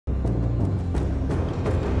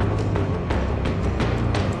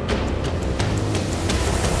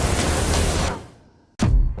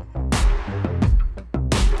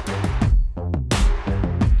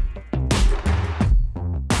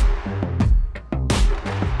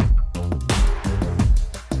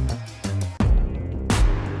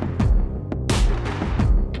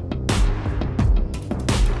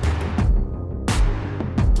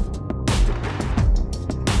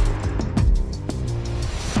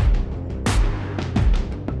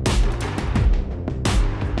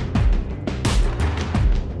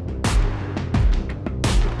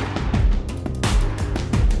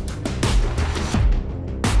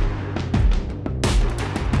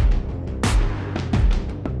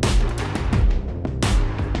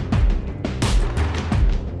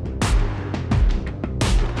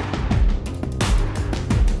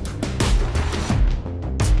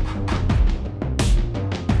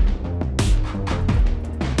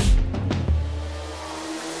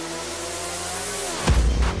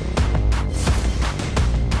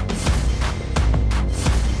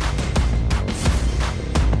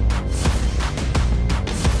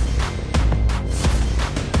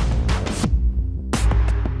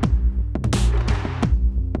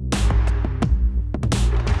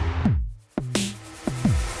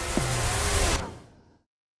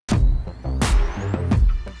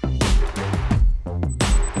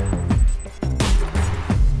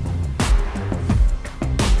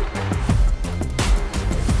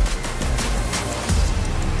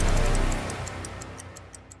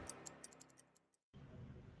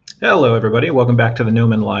Hello, everybody. Welcome back to the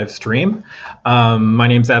Gnomon live stream. My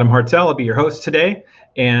name's Adam Hartel. I'll be your host today.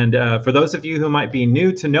 And for those of you who might be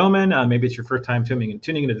new to Gnomon, maybe it's your first time tuning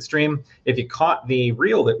into the stream, if you caught the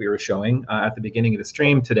reel that we were showing at the beginning of the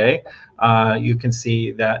stream today, you can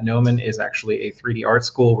see that Gnomon is actually a 3D art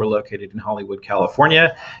school. We're located in Hollywood,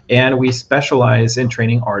 California, and we specialize in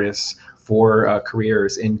training artists for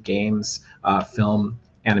careers in games, film,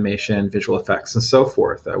 animation, visual effects, and so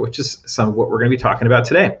forth, which is some of what we're going to be talking about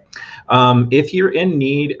today. If you're in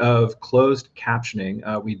need of closed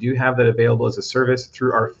captioning, we do have that available as a service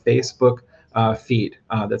through our Facebook feed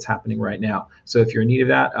that's happening right now. So if you're in need of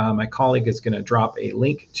that, my colleague is going to drop a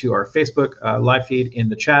link to our Facebook live feed in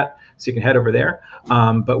the chat, so you can head over there.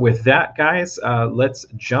 But with that, guys, let's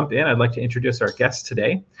jump in. I'd like to introduce our guest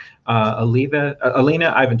today, Alina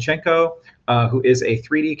Ivanchenko, who is a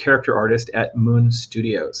 3D character artist at Moon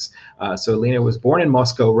Studios. So Alina was born in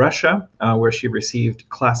Moscow, Russia, where she received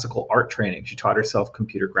classical art training. She taught herself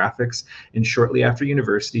computer graphics, and shortly after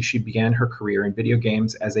university, she began her career in video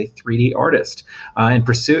games as a 3D artist. In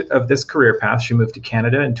pursuit of this career path, she moved to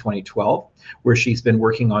Canada in 2012, where she's been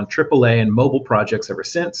working on AAA and mobile projects ever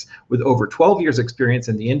since. With over 12 years experience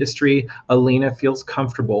in the industry, Alina feels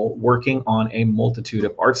comfortable working on a multitude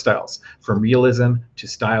of art styles, from realism to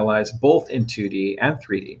stylized, both in 2D and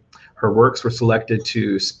 3D. Her works were selected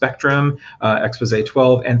to Spectrum, Expose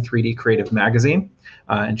 12, and 3D Creative Magazine,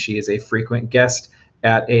 and she is a frequent guest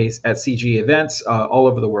at CG events all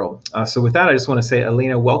over the world. So with that, I just want to say,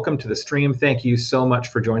 Alina, welcome to the stream. Thank you so much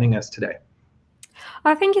for joining us today.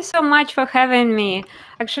 Thank you so much for having me.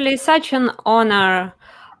 Actually, it's such an honor.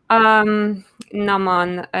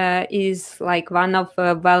 Gnomon is like one of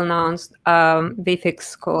the well-known VFX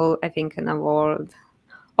school, I think, in the world,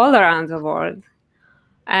 all around the world.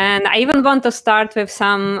 And I even want to start with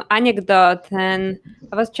some anecdote. And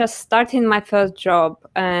I was just starting my first job,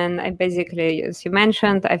 and I basically, as you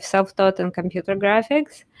mentioned, I've self-taught in computer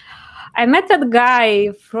graphics. I met that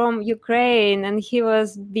guy from Ukraine, and he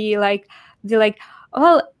was like,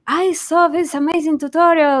 well, I saw these amazing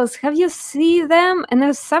tutorials. Have you seen them? And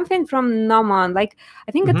there's something from Gnomon, like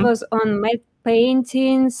I think it was on matte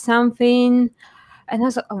painting, something. And I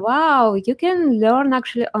was like, wow, you can learn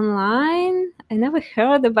actually online. I never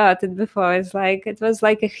heard about it before. It's like it was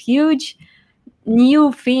like a huge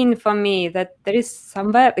new thing for me that there is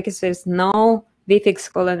somewhere, because there's no VFX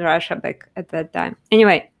school in Russia back at that time.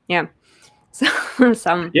 Anyway, yeah. So,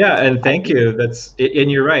 yeah, and thank you.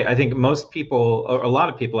 And you're right. I think most people, or a lot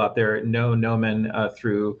of people out there, know Gnomon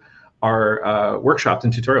through our workshops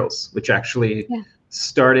and tutorials, which actually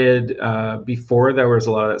started before there was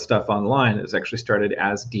a lot of that stuff online. It was actually started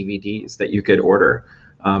as DVDs that you could order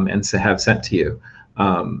and have sent to you.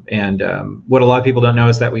 What a lot of people don't know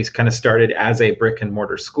is that we kind of started as a brick and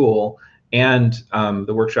mortar school, and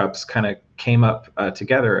the workshops kind of came up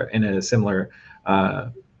together in a similar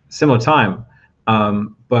time.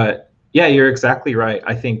 But yeah, you're exactly right.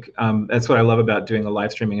 I think that's what I love about doing the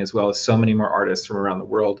live streaming as well, is so many more artists from around the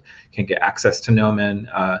world can get access to Gnomon,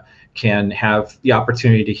 can have the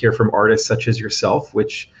opportunity to hear from artists such as yourself,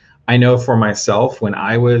 which I know for myself, when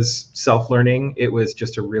I was self-learning, it was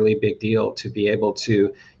just a really big deal to be able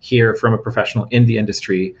to hear from a professional in the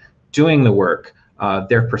industry doing the work,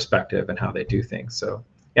 their perspective and how they do things. So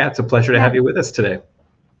yeah, it's a pleasure to have you with us today.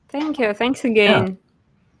 Thank you. Thanks again.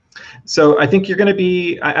 Yeah. So I think you're going to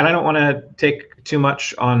be, and I don't want to take too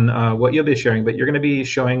much on what you'll be sharing, but you're going to be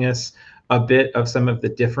showing us a bit of some of the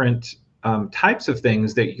different types of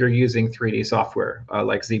things that you're using 3D software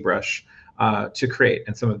like ZBrush to create,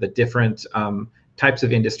 and some of the different types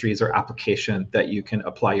of industries or application that you can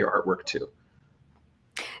apply your artwork to.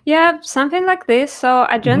 Yeah, something like this. So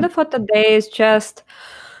agenda for today is just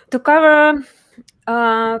to cover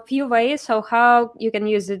a few ways of how you can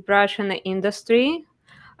use ZBrush in the industry.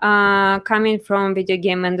 Coming from video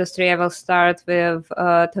game industry, I will start with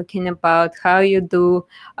talking about how you do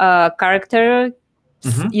character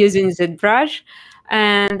using ZBrush.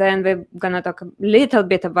 And then we're going to talk a little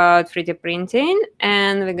bit about 3D printing,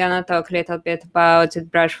 and we're going to talk a little bit about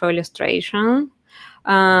ZBrush for illustration.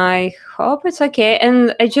 I hope it's okay.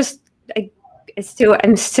 And I'm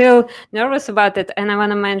still nervous about it. And I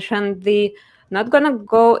want to mention not going to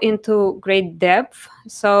go into great depth.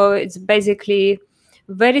 So it's basically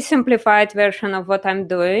very simplified version of what I'm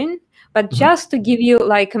doing, but just to give you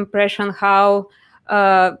like impression how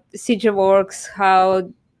CG works, how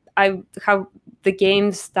the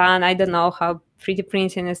game's done. I don't know how 3D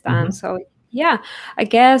printing is done. So yeah, I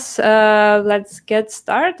guess let's get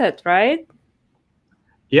started, right?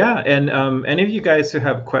 Yeah, and any of you guys who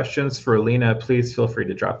have questions for Alina, please feel free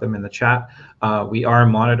to drop them in the chat. We are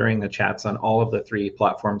monitoring the chats on all of the 3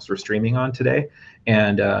 platforms we're streaming on today.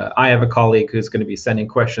 And I have a colleague who's going to be sending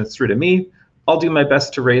questions through to me. I'll do my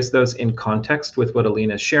best to raise those in context with what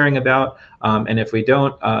Alina is sharing about. And if we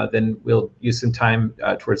don't, then we'll use some time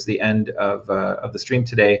towards the end of the stream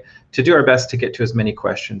today to do our best to get to as many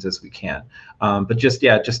questions as we can. But just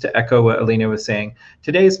to echo what Alina was saying,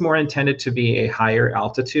 today is more intended to be a higher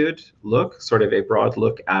altitude look, sort of a broad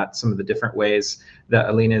look at some of the different ways that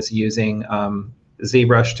Alina is using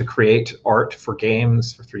ZBrush to create art for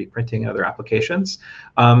games, for 3D printing, and other applications.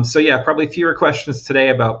 So yeah, probably fewer questions today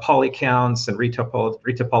about poly counts and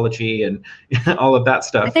retopology and all of that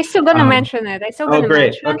stuff. But I'm still gonna mention it. Oh,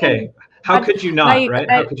 great. Okay. How could you not, like, right?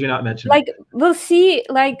 How could you not mention like, it? We'll see,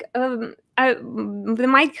 like, we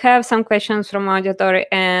might have some questions from auditory,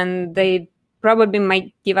 and they probably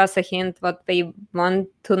might give us a hint what they want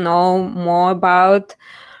to know more about,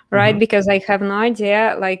 right? Because I have no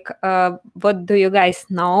idea, like, what do you guys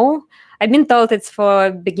know? I've been told it's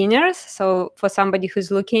for beginners, so for somebody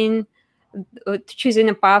who's looking, choosing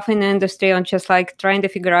a path in the industry, or just like trying to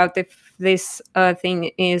figure out if this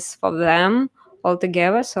thing is for them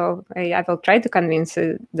altogether. So I will try to convince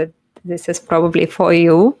you that this is probably for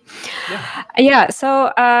you. Yeah.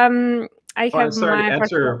 So I have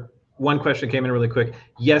answer one question came in really quick.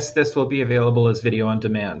 Yes, this will be available as video on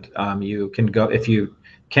demand. You can go, if you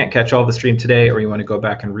can't catch all the stream today, or you want to go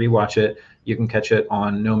back and rewatch it, you can catch it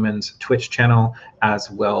on Gnomon's Twitch channel as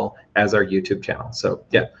well as our YouTube channel. So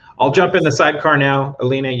yeah, I'll jump in the sidecar now.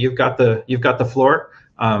 Alina, you've got the floor.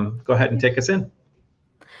 Go ahead and take us in.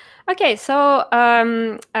 Okay, so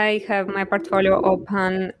I have my portfolio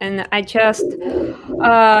open, and I just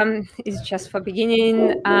it's just for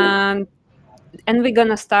beginning, and we're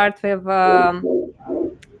gonna start with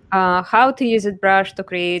how to use ZBrush to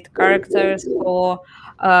create characters for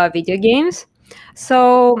video games.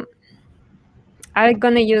 So I'm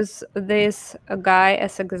gonna use this guy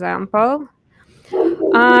as example.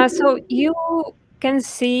 So you can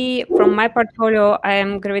see from my portfolio, I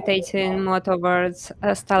am gravitating more towards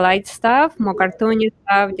stylized stuff, more cartoony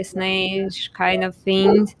stuff, Disney-ish kind of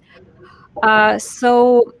things.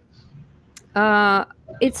 So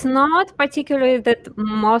it's not particularly that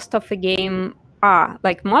most of the game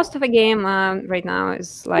like most of the game right now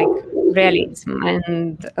is like realism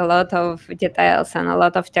and a lot of details and a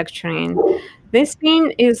lot of texturing. This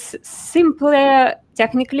thing is simpler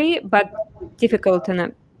technically, but difficult in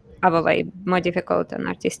a other way, more difficult and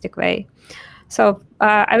artistic way. So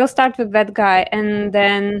I will start with that guy, and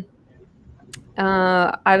then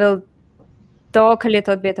I will talk a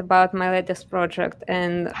little bit about my latest project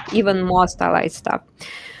and even more stylized stuff.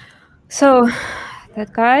 So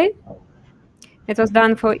that guy, it was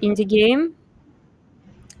done for indie game.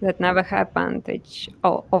 That never happened, which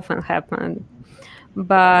often happened.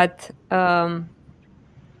 But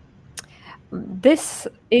this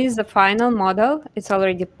is the final model. It's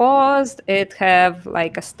already paused. It have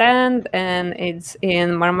like a stand, and it's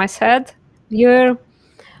in Marmoset viewer.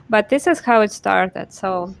 But this is how it started.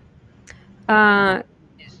 So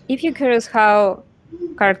if you're curious how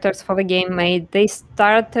characters for the game made, they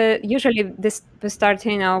started, usually we start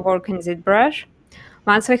in our work in ZBrush.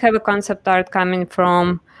 Once we have a concept art coming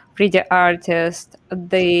from 3D artist,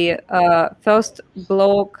 the first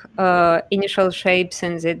block initial shapes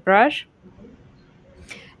in ZBrush.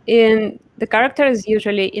 The character is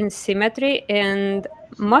usually in symmetry, and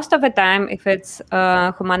most of the time, if it's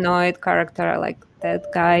a humanoid character like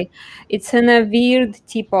that guy, it's in a weird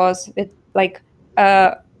T-pose with like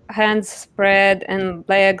hands spread and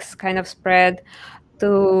legs kind of spread,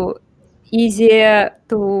 to easier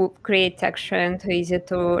to create texture and to easier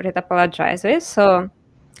to retopologize with. So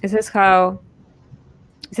this is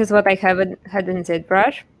what I had in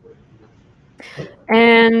ZBrush.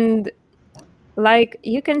 And like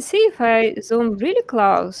you can see, if I zoom really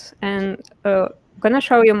close, and I'm gonna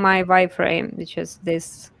show you my wireframe, which is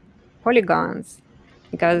these polygons,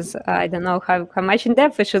 because I don't know how much in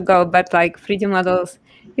depth we should go, but like 3D models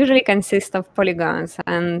usually consist of polygons,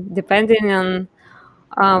 and depending on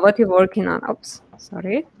what you're working on, oops,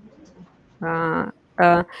 sorry.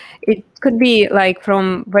 It could be like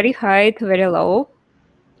from very high to very low.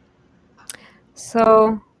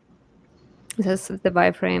 So this is the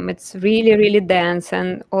wireframe. It's really, really dense,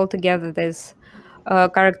 and altogether this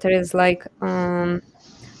character is like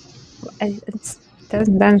it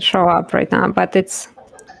doesn't show up right now, but it's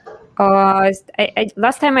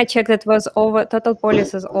last time I checked, it was over, total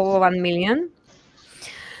polys is over 1 million.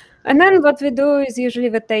 And then what we do is usually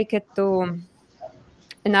we take it to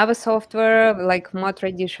another software, like more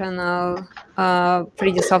traditional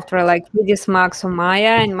 3D software like 3ds Max or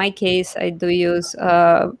Maya. In my case, I do use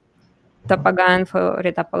Topagan for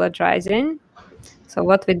retopologizing. So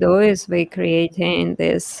what we do is we creating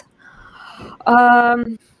this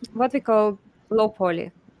what we call low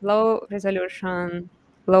poly, low resolution,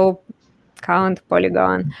 low count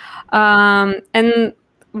polygon. And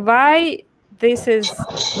why this is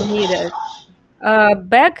needed?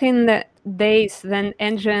 Back in the days when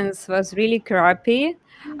engines was really crappy,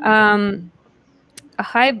 um,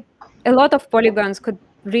 a lot of polygons could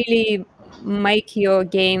really make your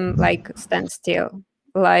game like stand still.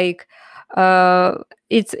 Like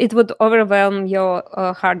it would overwhelm your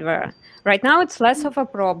hardware. Right now, it's less of a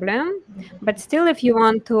problem, but still, if you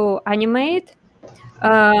want uh, to animate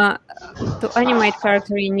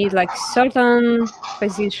character, you need like certain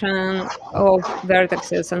position of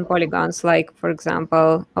vertices and polygons, like for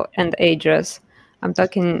example, and edges. I'm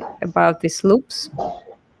talking about these loops.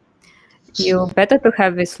 You better to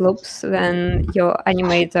have these loops than your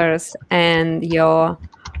animators and your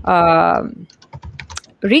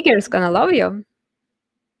riggers gonna love you.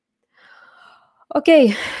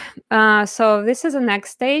 Okay, so this is the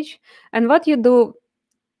next stage, and what you do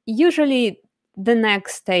usually. The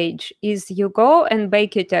next stage is you go and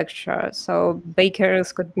bake your texture. So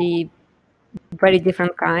bakers could be very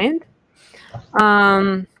different kind.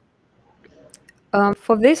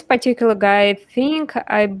 For this particular guy, I think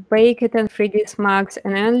I bake it in 3ds Max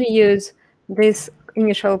and I only use this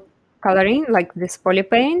initial coloring, like this poly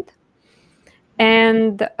paint,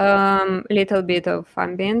 and a little bit of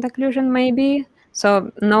ambient occlusion maybe.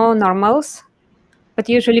 So no normals, but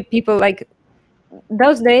usually people like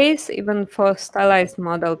those days, even for stylized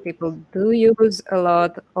model, people do use a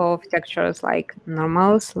lot of textures like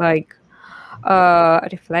normals, like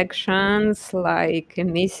reflections, like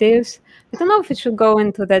emissives. I don't know if it should go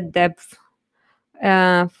into that depth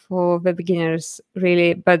for the beginners,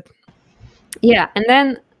 really, but yeah. And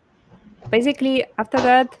then basically after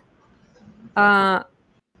that,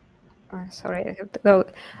 sorry, I have to go.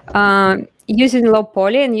 Using low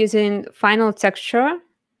poly and using final texture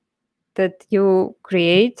that you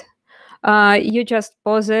create, you just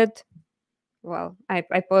pose it. Well, I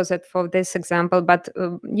pose it for this example, but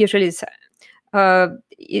usually it's,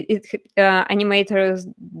 animators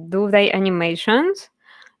do their animations,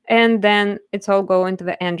 and then it's all go into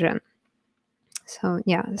the engine. So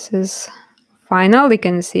yeah, this is final. You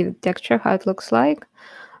can see the texture, how it looks like.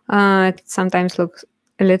 It sometimes looks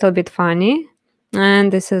a little bit funny.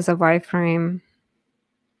 And this is a wireframe.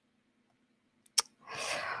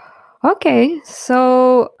 Okay,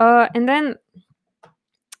 so and then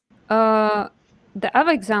the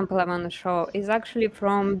other example I want to show is actually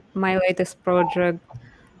from my latest project,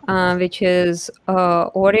 which is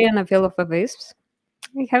Ori and a Will of the Wisps.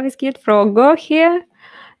 We have this cute froggo here,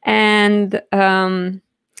 and I'm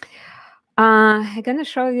gonna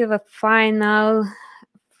show you the final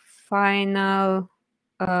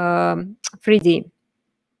 3D,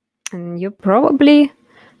 and you probably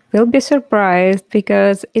will be surprised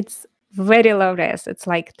because it's very low res. It's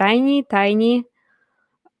like tiny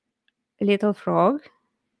little frog.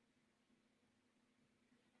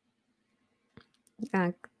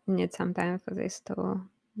 I need some time for this to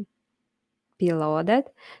be loaded.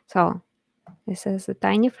 So this is a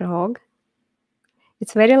tiny frog.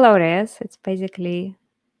 It's very low res. It's basically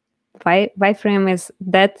wireframe is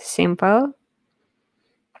that simple.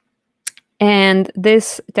 And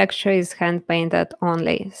this texture is hand painted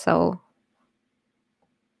only. So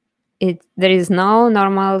there is no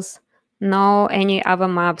normals, no any other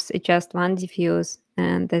maps. It's just one diffuse,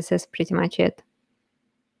 and this is pretty much it.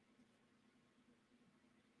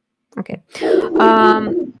 Okay.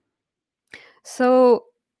 So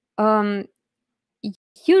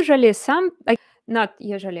usually not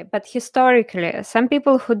usually, but historically, some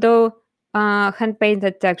people who do hand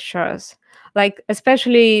painted textures, like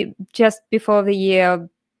especially just before the year,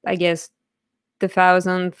 I guess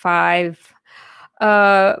 2005,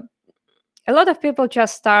 a lot of people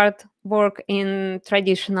just start work in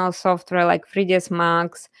traditional software like 3ds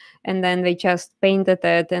Max, and then they just painted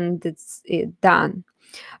it and it's done.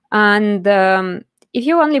 And if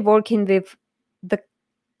you're only working with the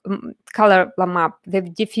color map, the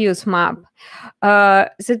diffuse map,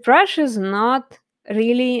 ZBrush is not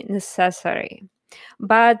really necessary.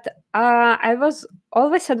 But I was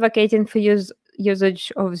always advocating for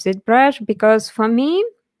usage of ZBrush because for me,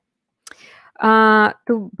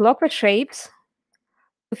 to block the shapes,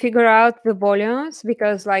 to figure out the volumes,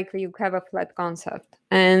 because like you have a flat concept,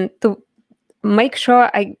 and to make sure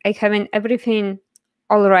I having everything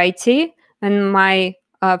alrighty and my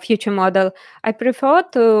future model, I prefer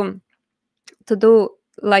to do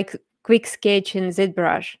like quick sketch in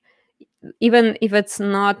ZBrush, even if it's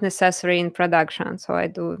not necessary in production. So I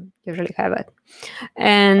do usually have it.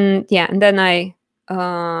 And yeah, and then I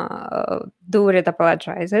do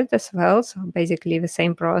retopologize it as well. So basically the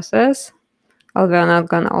same process, although I'm not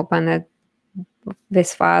going to open it,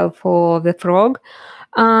 this file for the frog.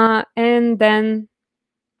 And then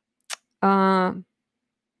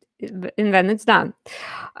it's done.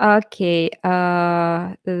 Okay.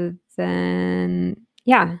 Then,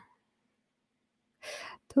 yeah.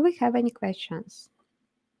 Do we have any questions?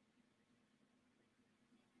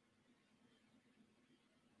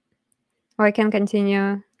 Or I can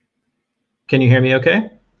continue. Can you hear me okay?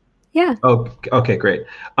 Yeah. Oh, okay, great.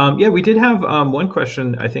 Yeah, we did have one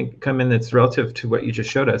question, I think, come in that's relative to what you just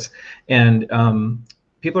showed us. And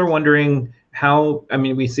people are wondering how, I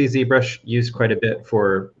mean, we see ZBrush used quite a bit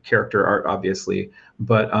for character art, obviously,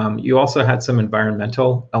 but you also had some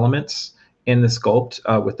environmental elements in the sculpt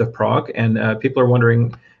with the prog. And people are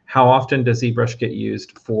wondering, how often does ZBrush get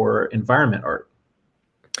used for environment art?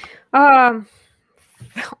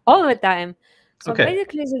 All the time. So okay.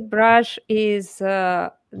 Basically, ZBrush is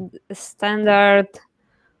standard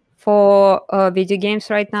for video games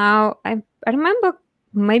right now. I remember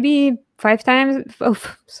maybe 5 times. Oh,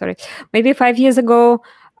 sorry, maybe 5 years ago,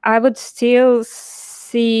 I would still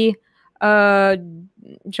see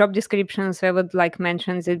job descriptions that would like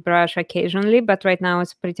mention ZBrush occasionally, but right now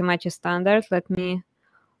it's pretty much a standard. Let me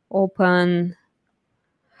open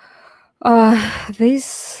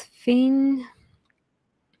this thing.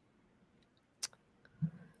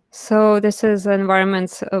 So this is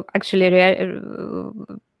environments, actually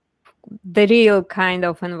the real kind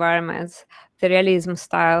of environments, the realism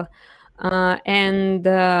style. And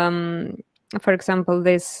for example,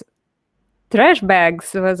 this trash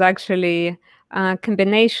bags was actually a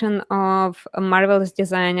combination of a marvelous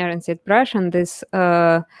designer and ZBrush and this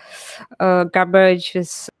garbage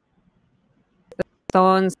with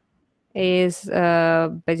stones is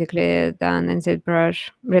basically done in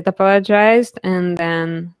ZBrush, retopologized, and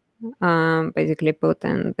then basically put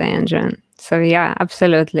in the engine. So yeah,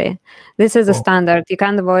 absolutely. This is a standard. You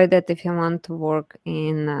can't avoid it if you want to work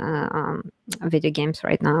in video games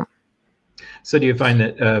right now. So do you find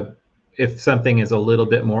that if something is a little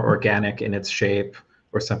bit more organic in its shape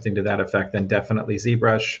or something to that effect, then definitely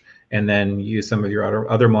ZBrush, and then use some of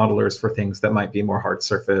your other modelers for things that might be more hard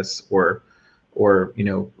surface or you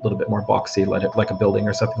know, a little bit more boxy, like a building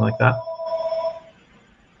or something like that?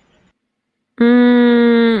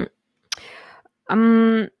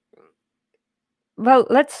 Well,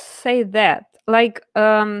 let's say that, like,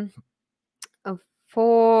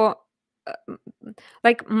 for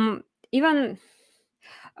like even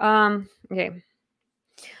okay.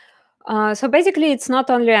 So basically, it's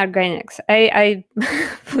not only organics. I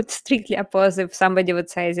would strictly oppose if somebody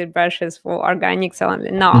would say that brushes for organics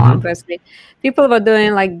only. No, obviously, people were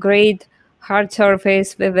doing like great hard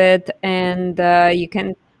surface with it, and you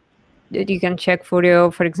can check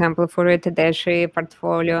Furio, for example, Furio Tedeschi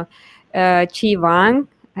portfolio, Chi Wang.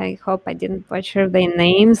 I hope I didn't butcher their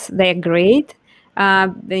names. They're great.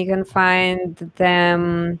 You can find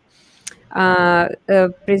them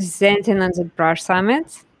presenting on the brush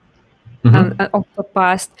summits of the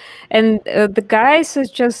past, and the guys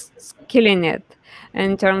is just killing it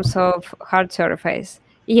in terms of hard surface.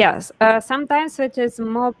 Yes, sometimes it is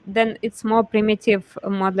more primitive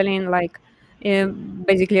modeling, like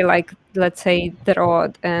basically like, let's say, the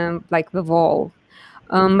rod and like the wall.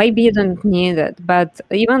 Maybe you don't need it, but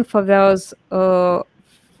even for those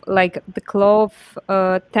like the cloth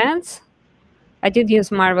tents, I did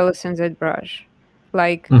use Marvelous in ZBrush.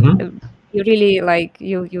 Like you really like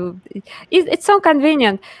it's so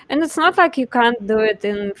convenient, and it's not like you can't do it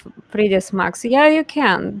in 3ds Max. Yeah, you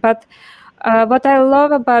can, but what I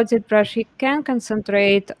love about ZBrush, you can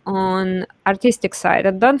concentrate on artistic side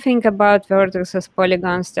and don't think about vertices,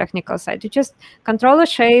 polygons, technical side. You just control the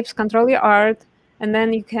shapes, control your art, and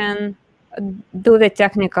then you can do the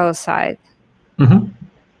technical side.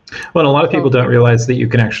 Well, a lot of people don't realize that you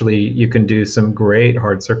can do some great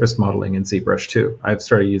hard surface modeling in ZBrush too. I've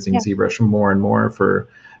started using ZBrush more and more for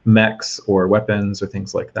mechs or weapons or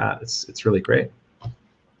things like that. It's really great.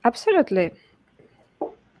 Absolutely.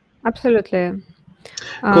 Absolutely.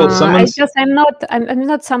 Cool. I'm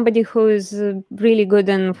not somebody who is really good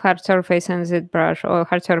in hard surface in ZBrush or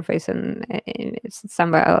hard surface in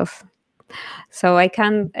somewhere else. So I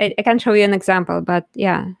can show you an example, but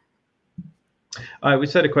yeah. We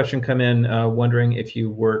just had a question come in wondering if you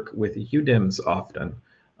work with UDIMs often,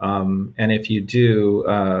 and if you do,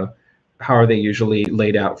 how are they usually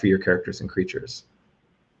laid out for your characters and creatures?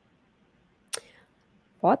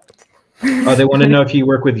 What? Oh, they want to know if you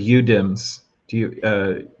work with UDIMs. Do you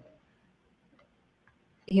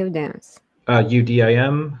UDIMs.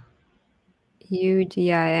 UDIM?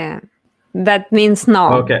 UDIM. That means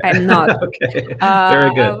no. Okay. I'm not. Okay.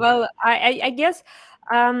 Very good. Well, I guess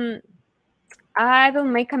I will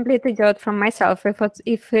make complete idiot from myself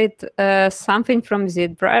if it something from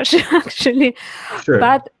ZBrush actually. Sure.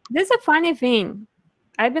 But there's a funny thing.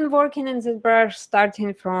 I've been working in ZBrush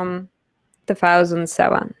starting from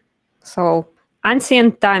 2007, so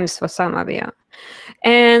ancient times for some of you.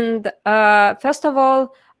 And first of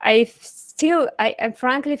all, I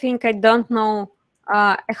frankly think I don't know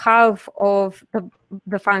a half of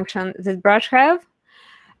the function that Brush have,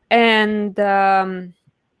 and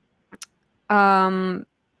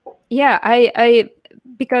yeah, I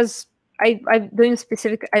because I'm doing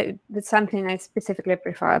specific. That's something I specifically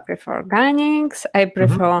prefer. I prefer organics. I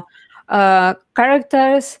prefer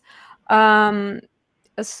characters.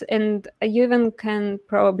 And you even can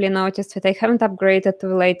probably notice that I haven't upgraded to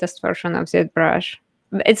the latest version of ZBrush.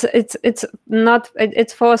 It's not.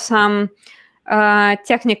 It's for some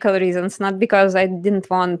technical reasons, not because I didn't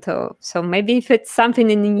want to. So maybe if it's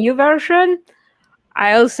something in the new version,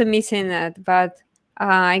 I also missing it. But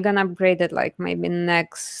I'm gonna upgrade it like maybe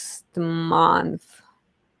next month.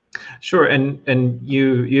 Sure, and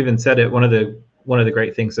you even said it. One of the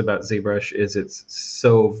great things about ZBrush is it's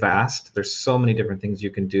so vast. There's so many different things you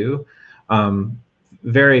can do.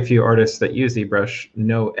 Very few artists that use ZBrush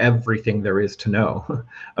know everything there is to know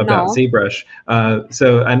about ZBrush.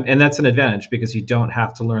 And that's an advantage because you don't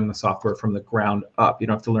have to learn the software from the ground up. You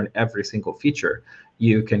don't have to learn every single feature.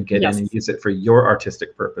 You can get in and use it for your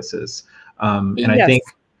artistic purposes. And I think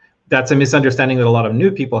that's a misunderstanding that a lot of new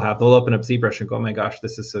people have. They'll open up ZBrush and go, oh my gosh,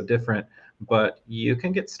 this is so different. But you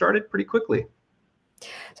can get started pretty quickly.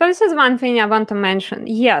 So this is one thing I want to mention.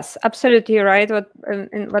 Yes, absolutely right.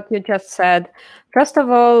 What you just said. First of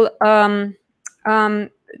all,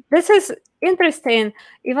 this is interesting.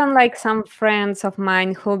 Even like some friends of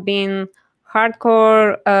mine who've been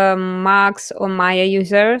hardcore Max or Maya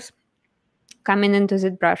users coming into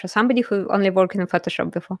ZBrush, or somebody who only worked in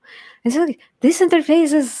Photoshop before. It's like, this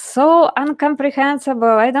interface is so incomprehensible.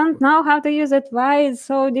 I don't know how to use it. Why it's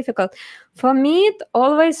so difficult? For me, it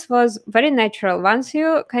always was very natural. Once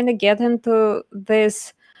you kind of get into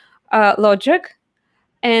this logic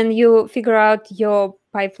and you figure out your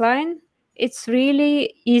pipeline, it's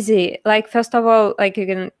really easy. Like, first of all, like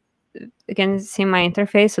you can see my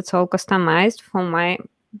interface. It's all customized for my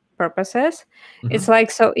purposes. It's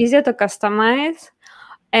like so easy to customize,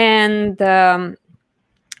 and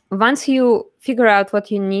once you figure out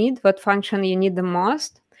what you need, what function you need the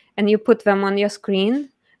most, and you put them on your screen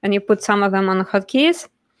and you put some of them on hotkeys,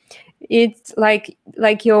 it's like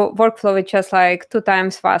your workflow is just like 2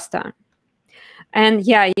 times faster. And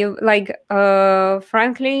yeah, you like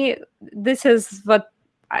frankly, this is what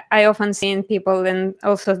I often see in people, and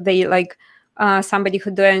also they like somebody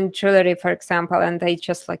who doing jewelry, for example, and they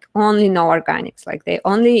just like only know organics, like they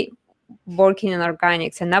only working in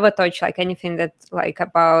organics and never touch like anything that's like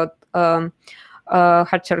about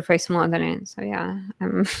hard surface modeling. So yeah,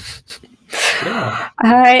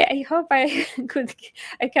 I hope I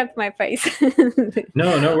kept my pace.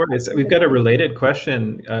 No worries. We've got a related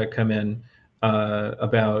question come in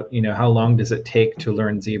about, how long does it take to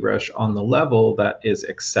learn ZBrush on the level that is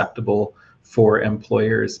acceptable for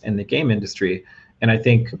employers in the game industry? And I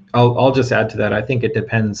think I'll just add to that. I think it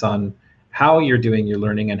depends on how you're doing your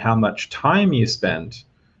learning and how much time you spend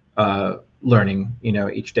learning,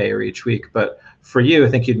 each day or each week. But for you, I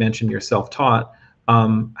think you'd mentioned you're self-taught.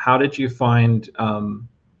 How did you find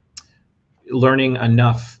learning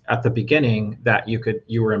enough at the beginning that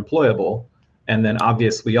you were employable? And then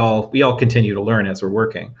obviously we all continue to learn as we're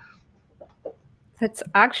working. That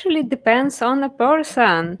actually depends on the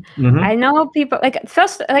person. I know people like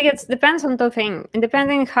first, like it depends on the thing, and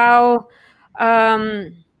depending how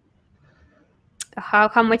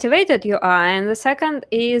motivated you are, and the second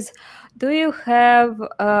is, do you have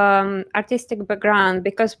artistic background?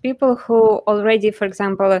 Because people who already, for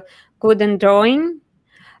example, good in drawing,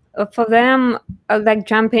 for them, like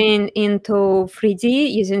jumping into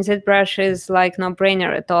 3D using ZBrush is like no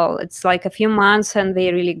brainer at all. It's like a few months and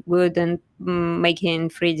they're really good in making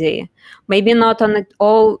 3D. Maybe not on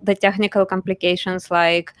all the technical complications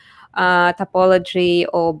like topology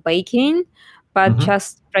or baking, but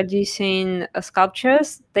just producing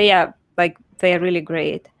sculptures, they are really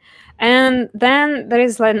great. And then there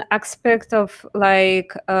is like an aspect of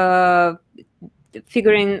like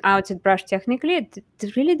figuring out ZBrush technically.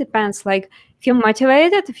 It really depends. Like if you're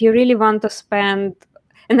motivated, if you really want to spend,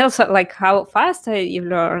 and also like how fast you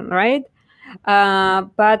learn, right?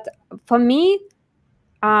 But for me,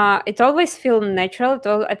 it always feels natural.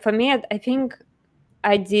 For me, I think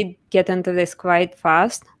I did get into this quite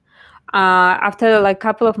fast. After like a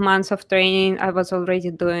couple of months of training, I was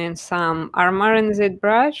already doing some armor in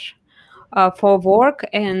ZBrush for work,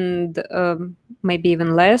 and maybe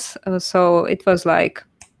even less. So it was like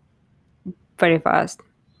very fast.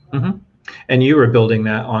 Mm-hmm. And you were building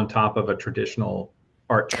that on top of a traditional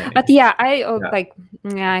art training. But yeah,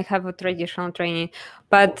 I have a traditional training,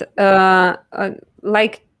 but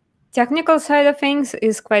like technical side of things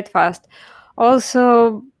is quite fast.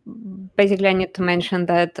 Also, basically, I need to mention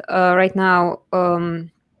that right now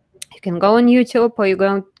you can go on YouTube,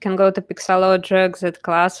 or can go to Pixelogics at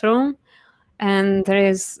Classroom, and there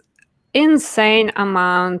is insane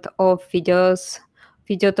amount of video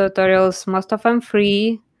tutorials, most of them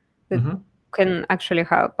free, that can actually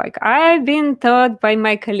help. Like, I've been taught by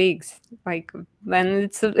my colleagues, like when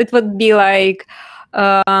it would be like,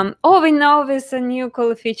 oh, we know this a new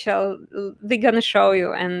cool feature, we're gonna show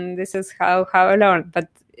you, and this is how I learned. But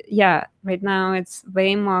yeah, right now it's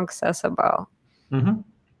way more accessible.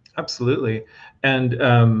 Absolutely.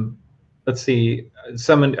 And let's see,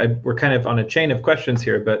 we're kind of on a chain of questions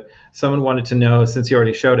here, but someone wanted to know, since you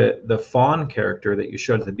already showed it, the fawn character that you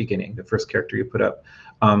showed at the beginning, the first character you put up,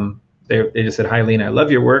 they just said, "Hi, Lena, I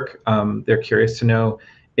love your work." They're curious to know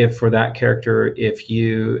if for that character, if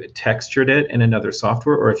you textured it in another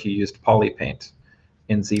software or if you used PolyPaint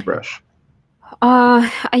in ZBrush. I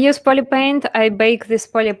use PolyPaint. I bake this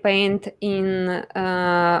PolyPaint in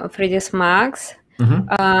 3ds Max.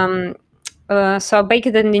 So I bake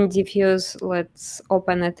it in diffuse. Let's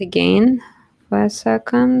open it again for a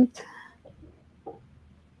second.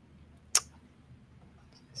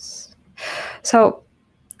 So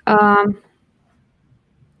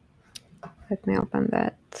let me open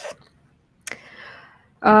that.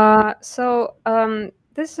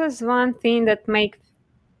 This is one thing that makes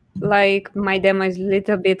like my demo is a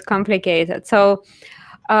little bit complicated. So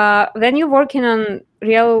when you're working on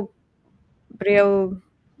real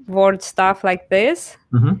world stuff like this,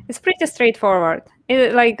 it's pretty straightforward.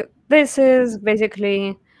 This is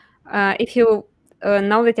basically, if you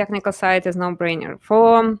know the technical side, is no-brainer.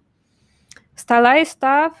 For stylized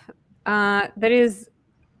stuff, there is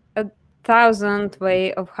 1,000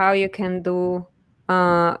 ways of how you can do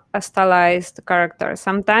a stylized character.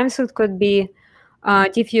 Sometimes it could be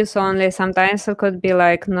diffuse only. Sometimes it could be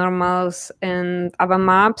like normals and other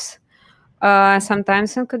maps.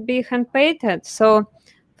 Sometimes it could be hand painted. So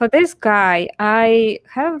for this guy, I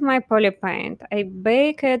have my PolyPaint. I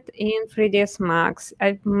bake it in 3ds Max.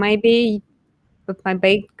 I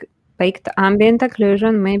baked ambient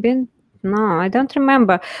occlusion. Maybe no, I don't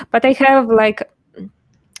remember. But I have like,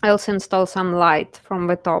 I also install some light from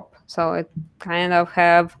the top, so it kind of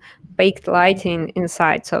have baked lighting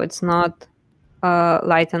inside, so it's not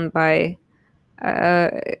lightened by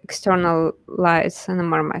external lights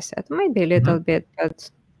anymore. My set maybe a little bit, but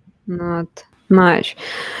not much.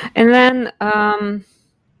 And then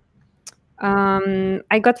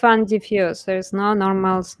I got one diffuse. There's no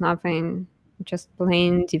normals, nothing, just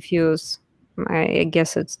plain diffuse. I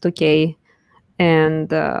guess it's 2K and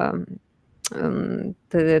the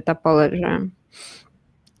topology.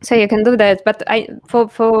 So you can do that, but I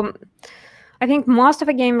think most of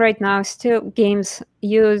the game right now, still games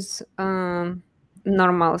use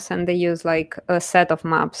normals, and they use like a set of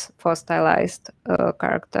maps for stylized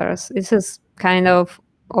characters. This is kind of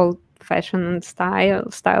old-fashioned style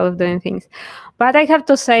of doing things. But I have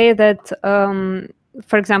to say that,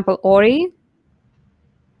 for example, Ori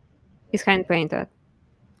is hand-painted.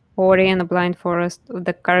 Ori and the Blind Forest,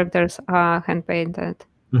 the characters are hand-painted.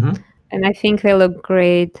 And I think they look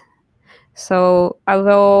great. So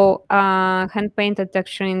although hand-painted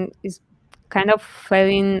texturing is kind of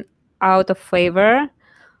falling out of favor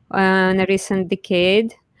in a recent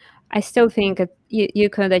decade, I still think you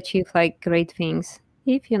could achieve like great things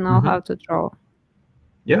if you know how to draw.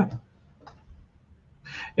 Yeah,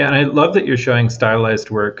 and I love that you're showing stylized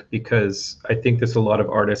work, because I think there's a lot of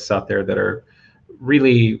artists out there that are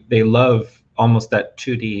really, they love almost that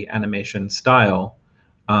 2D animation style.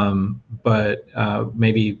 But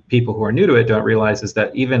maybe people who are new to it don't realize is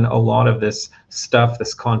that even a lot of this stuff,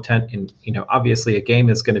 this content, in, obviously a game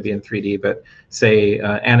is going to be in 3D, but say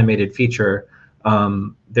animated feature,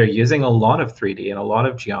 they're using a lot of 3D and a lot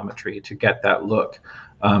of geometry to get that look.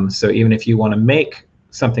 So even if you want to make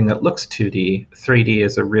something that looks 2D, 3D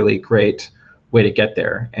is a really great way to get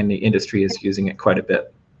there, and the industry is using it quite a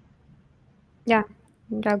bit. Yeah.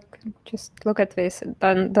 Just look at this. It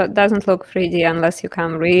doesn't look 3D unless you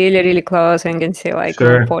come really, really close and can see like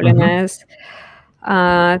polyness.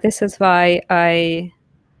 This is why I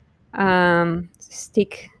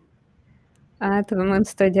stick to Moon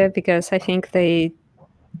Studio, because I think they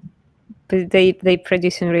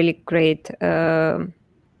producing really great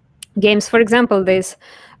games. For example, the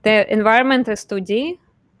environment is 2D,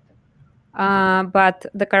 but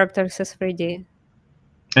the characters is 3D.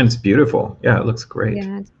 And it's beautiful. Yeah, it looks great.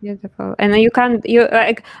 Yeah, it's beautiful. And you can't,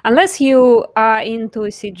 like, unless you are into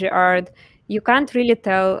CG art, you can't really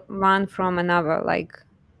tell one from another. Like,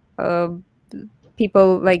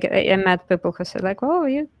 people, like, I met people who said, like, "Oh,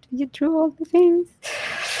 you drew all the things."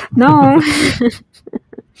 No.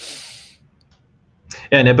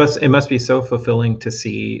 And it must be so fulfilling to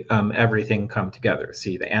see everything come together.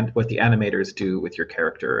 See what the animators do with your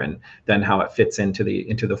character, and then how it fits into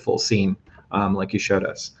the full scene, like you showed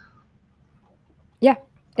us. Yeah,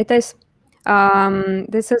 it is.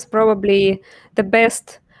 This is probably the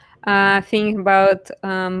best thing about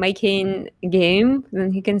making a game.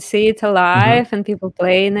 Then you can see it alive and people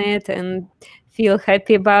playing it and feel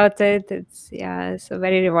happy about it. It's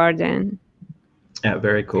very rewarding. Yeah,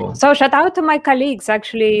 very cool. So shout out to my colleagues.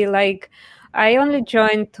 Actually, like, I only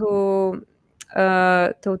joined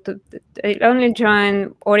I only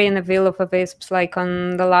joined Ori and the Will of the Wisps like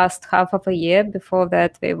on the last half of a year. Before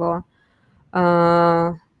that, we were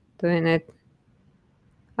doing it.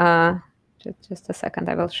 Just a second,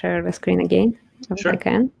 I will share the screen again. Sure. I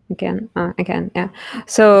can. Yeah.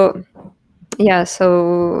 So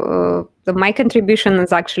my contribution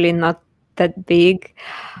is actually not that big.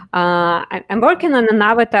 I'm working on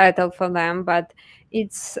another title for them, but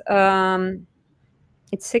it's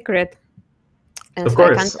secret. And of so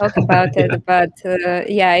course. I can't talk about it. But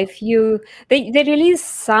if they release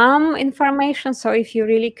some information, so if you're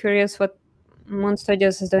really curious what Moon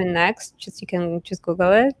Studios is doing next, you can just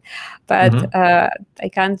Google it. But I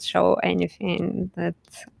can't show anything that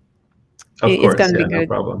it's gonna be good. No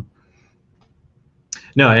problem.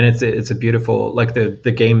 No, and it's a beautiful, like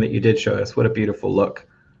the game that you did show us. What a beautiful look.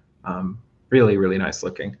 Really, really nice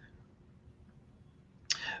looking.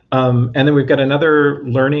 And then we've got another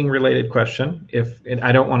learning related question. And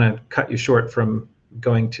I don't want to cut you short from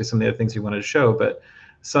going to some of the other things you wanted to show, but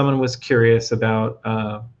someone was curious about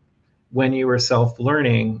when you were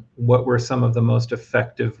self-learning, what were some of the most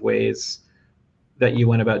effective ways that you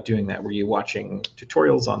went about doing that? Were you watching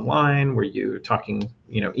tutorials online? Were you talking,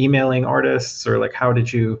 emailing artists, or like how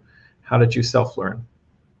did you self-learn?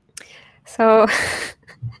 So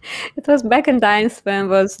it was back in times when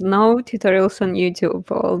there was no tutorials on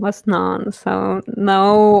YouTube, or almost none. So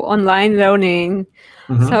no online learning.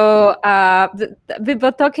 So we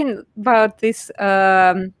were talking about this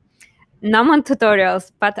Gnomon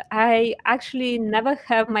tutorials, but I actually never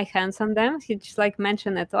have my hands on them. He just like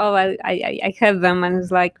mentioned it. Oh, I have them, and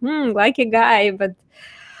it's like a guy, but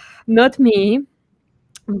not me.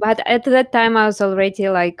 But at that time, I was already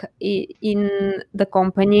like in the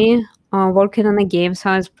company working on a game,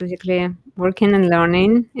 so I was basically working and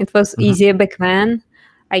learning. It was easier back then.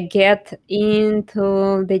 I get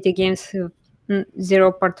into video games with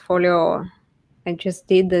zero portfolio. I just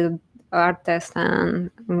did the art test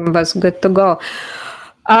and was good to go.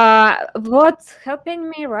 What's helping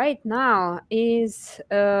me right now is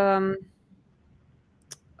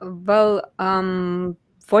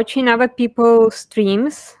watching other people's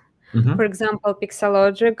streams. For example,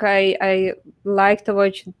 Pixelogic. I like to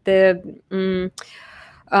watch the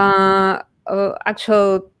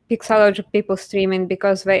actual Pixelogic people streaming,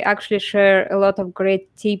 because they actually share a lot of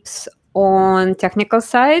great tips on technical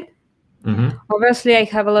side. Obviously, I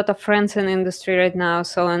have a lot of friends in the industry right now,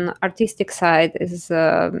 so on artistic side is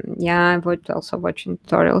I would also watching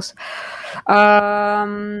tutorials.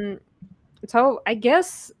 So I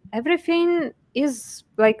guess everything is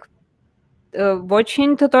like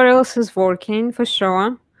watching tutorials is working for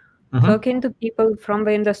sure. Talking to people from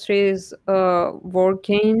the industry is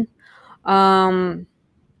working.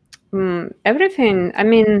 Everything. I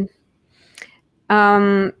mean,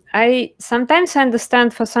 I sometimes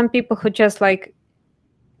understand for some people who just like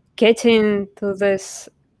get into this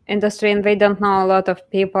industry and they don't know a lot of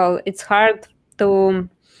people. It's hard to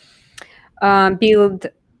build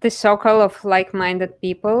the circle of like-minded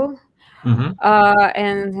people. And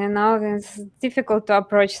it's difficult to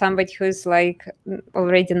approach somebody who's like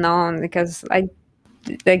already known, because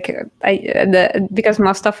because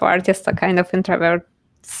most of artists are kind of introverts.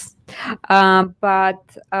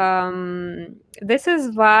 But this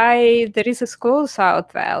is why there is schools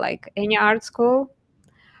out there, like any art school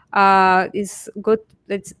is good.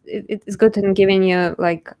 It's good in giving you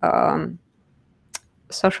like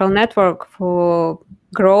social network for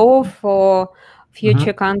growth, for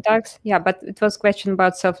future contacts. Yeah, but it was question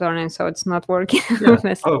about self-learning, so it's not working.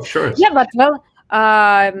 Yeah. Oh, sure. Yeah, but well,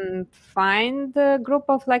 find a group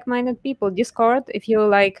of like-minded people. Discord, if you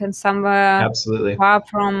like in somewhere Absolutely far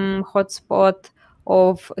from hotspot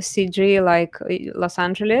of CG, like Los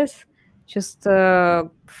Angeles, just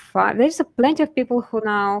there's plenty of people who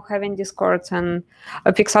now having Discords, and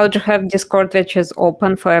Pixology have Discord which is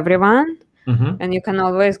open for everyone. And you can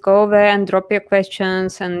always go there and drop your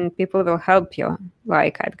questions, and people will help you.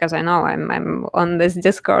 Like, because I know I'm on this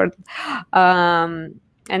Discord,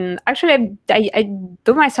 and actually I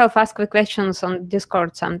do myself ask the questions on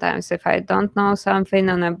Discord sometimes if I don't know something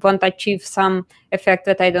and I want to achieve some effect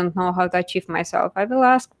that I don't know how to achieve myself. I will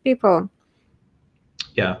ask people.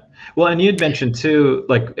 Yeah, well, and you'd mentioned too,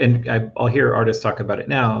 like, and I'll hear artists talk about it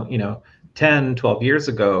now. 10, 12 years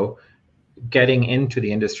ago, getting into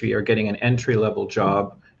the industry or getting an entry-level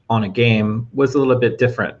job on a game was a little bit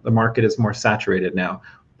different. The market is more saturated now,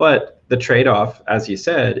 but the trade-off, as you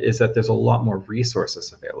said, is that there's a lot more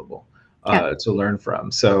resources available to learn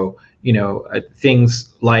from. So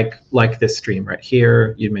things like this stream right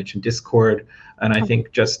here, you mentioned Discord, and I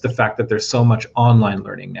think just the fact that there's so much online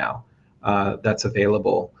learning now that's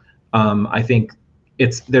available, I think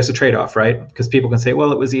there's a trade-off, right? Because people can say,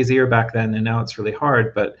 well, it was easier back then and now it's really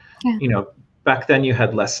hard, but back then you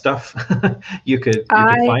had less stuff you could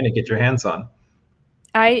find and get your hands on.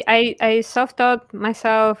 I self-taught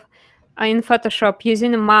myself in Photoshop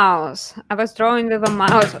using a mouse. I was drawing with a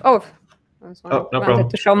mouse. No problem.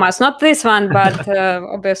 To show mouse, not this one, but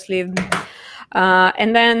obviously.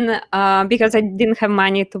 And then because I didn't have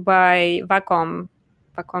money to buy Wacom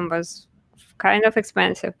was kind of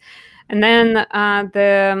expensive. And then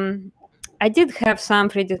I did have some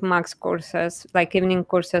 3D Max courses, like evening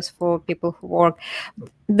courses for people who work.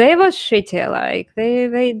 They were shitty, like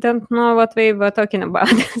they don't know what we were talking about.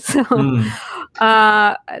 So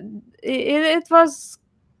it was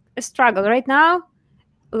a struggle. Right now,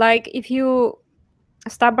 like if you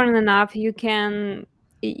stubborn enough, you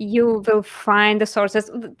will find the sources.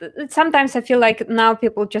 Sometimes I feel like now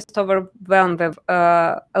people just overwhelmed with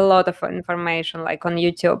a lot of information, like on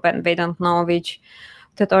YouTube, and they don't know which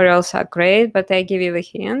tutorials are great, but I give you a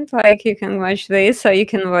hint. Like you can watch this, or you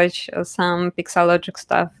can watch some Pixologic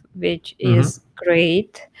stuff, which is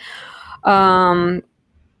great. I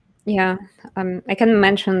can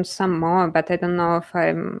mention some more, but I don't know if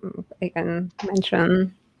I can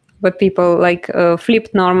mention. But people like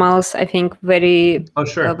flipped normals, I think very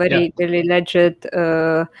legit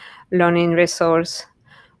learning resource.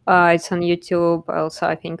 It's on YouTube. Also,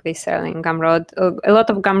 I think they're selling Gumroad. A lot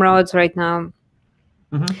of Gumroads right now.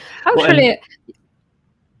 Actually,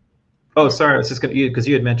 sorry, I was just going to, because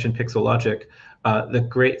you had mentioned Pixologic. The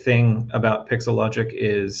great thing about Pixologic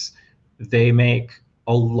is they make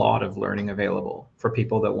a lot of learning available for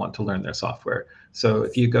people that want to learn their software. So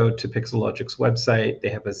if you go to Pixologic's website, they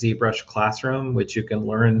have a ZBrush classroom, which you can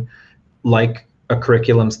learn like a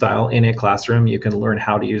curriculum style in a classroom. You can learn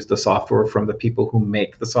how to use the software from the people who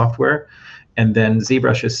make the software. And then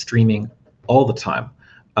ZBrush is streaming all the time.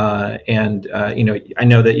 I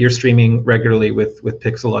know that you're streaming regularly with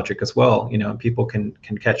Pixologic as well. People can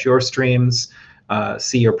catch your streams,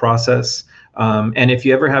 see your process. And if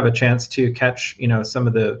you ever have a chance to catch,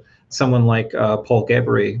 someone like Paul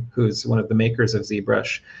Gaboury, who's one of the makers of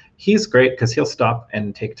ZBrush, he's great because he'll stop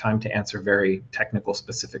and take time to answer very technical,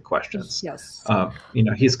 specific questions. Yes.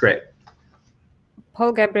 He's great.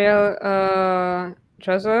 Paul Gabriel,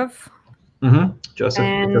 Joseph. Joseph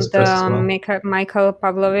and Michael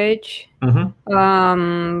Pavlovich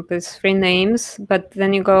with 3 names, but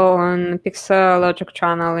then you go on Pixologic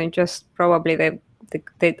channel and just probably they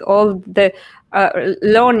all the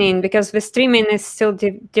learning, because the streaming is still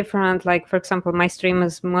different. Like for example, my stream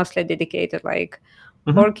is mostly dedicated like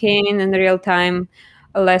working in real time,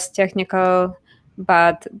 less technical,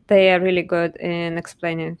 but they are really good in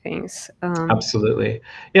explaining things. Absolutely,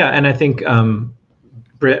 yeah, and I think.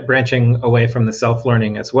 Branching away from the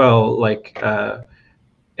self-learning as well, like,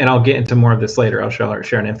 and I'll get into more of this later. I'll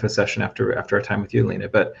share an info session after our time with you, Alina.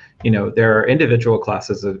 But there are individual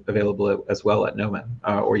classes available as well at Gnomon,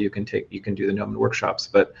 or you can do the Gnomon workshops.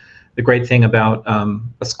 But the great thing about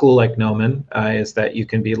a school like Gnomon is that you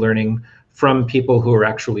can be learning from people who are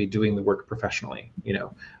actually doing the work professionally.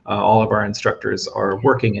 All of our instructors are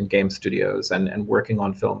working in game studios and working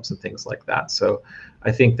on films and things like that. So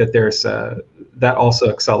I think that there's that also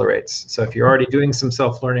accelerates. So if you're already doing some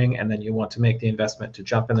self-learning and then you want to make the investment to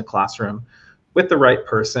jump in the classroom with the right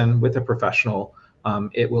person, with a professional,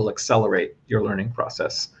 it will accelerate your learning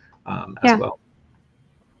process as well.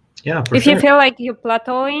 Yeah, if you feel like you're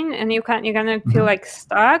plateauing and you're gonna feel like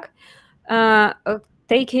stuck,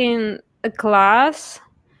 taking a class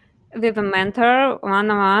with a mentor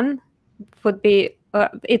one-on-one would be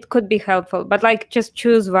it could be helpful, but like just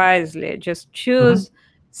choose wisely. Just choose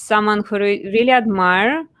someone who really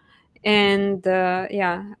admire, and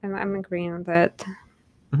yeah, I'm agreeing on that.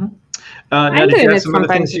 Now, did you doing have it some from other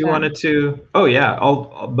time things to you time. wanted to? Oh yeah,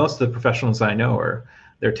 most of the professionals I know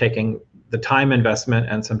they're taking the time investment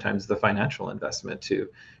and sometimes the financial investment too,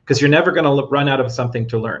 because you're never going to run out of something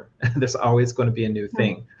to learn. There's always going to be a new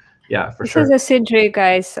thing. Yeah, for This sure. is a CG,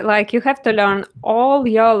 guys. Like, you have to learn all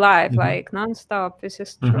your life, like nonstop. This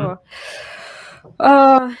is true.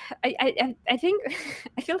 I think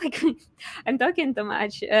I feel like I'm talking too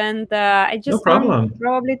much, and I No just want problem.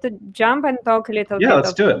 probably to jump and talk a little Yeah, bit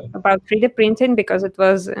let's do it. about 3D printing, because it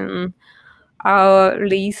was in our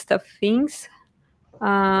list of things.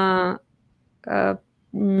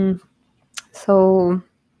 So,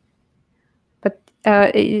 but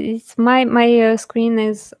it's my screen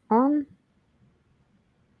is on.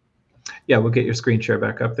 Yeah, we'll get your screen share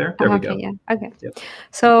back up there. There we go. Yeah. Okay. Yep.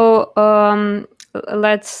 So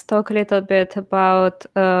let's talk a little bit about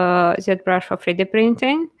ZBrush for 3D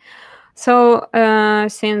printing. So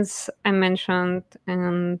since I mentioned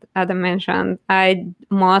and Adam mentioned, I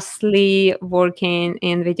mostly working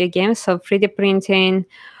in video games. So 3D printing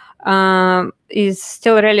is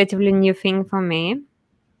still a relatively new thing for me.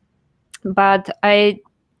 But I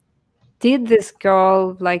did this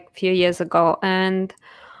girl like a few years ago, and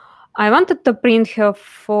I wanted to print her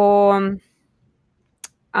for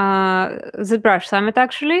ZBrush Summit,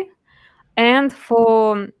 actually, and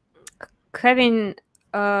for having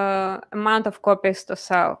amount of copies to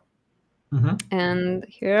sell. And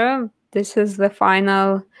here, this is the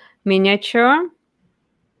final miniature.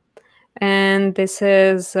 And this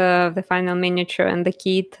is the final miniature and the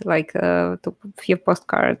kit, like a few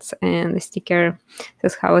postcards and the sticker.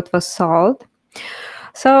 This is how it was sold.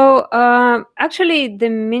 So actually, the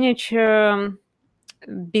miniature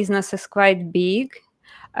business is quite big,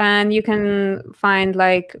 and you can find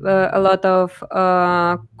like a lot of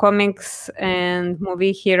comics and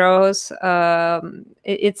movie heroes.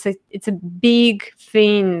 It's a big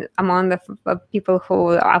thing among the people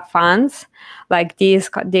who are fans, like DS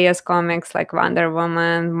comics, like Wonder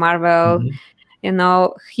Woman, Marvel. You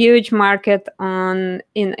know, huge market in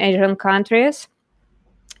Asian countries.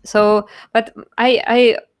 So, but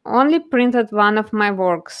I only printed one of my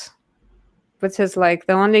works, which is like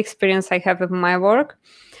the only experience I have with my work.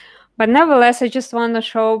 But nevertheless, I just want to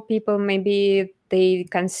show people, maybe they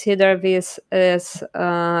consider this as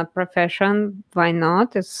a profession. Why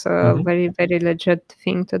not? It's a very, very legit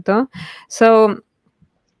thing to do. So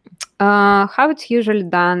how it's usually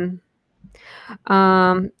done.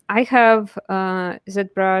 I have a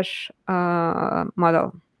ZBrush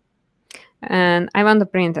model, and I want to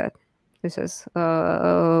print it. This is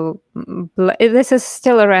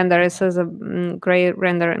still a render. This is a gray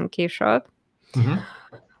render and keyshot.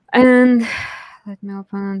 And let me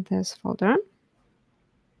open this folder.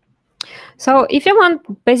 So if you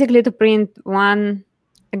want basically to print one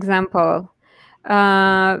example,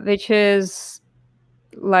 which is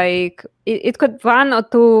like it could one or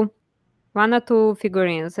two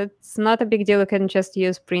figurines. It's not a big deal. You can just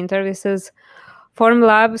use printer. This is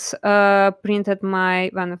Formlabs printed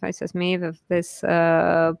one of me with this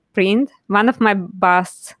print, one of my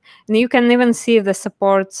busts. And you can even see the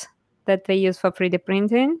supports that they use for 3D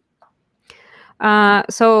printing.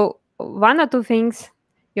 So one or two things,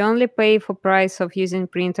 you only pay for price of using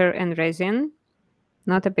printer and resin.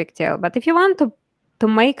 Not a big deal. But if you want to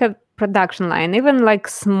make a production line, even like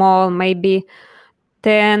small, maybe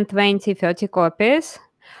 10, 20, 30 copies,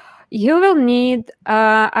 you will need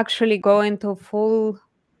actually go into full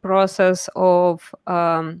process of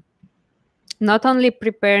not only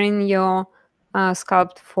preparing your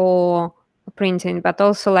sculpt for printing, but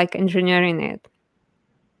also like engineering it.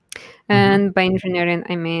 And by engineering,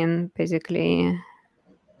 I mean basically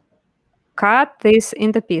cut this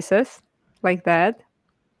into pieces like that.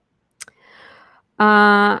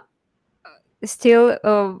 Still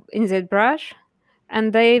in ZBrush,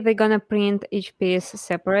 and they're gonna print each piece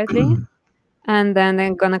separately, and then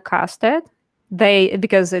they're gonna cast it.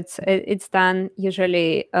 Because it's done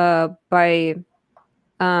usually by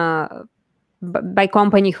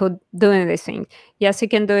company who doing this thing. Yes, you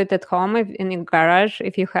can do it at home in your garage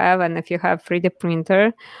if you have, and if you have 3D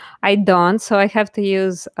printer. I don't, so I have to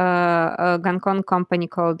use a Gnomon company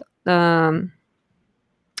called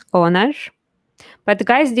Onage. But the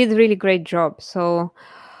guys did a really great job. So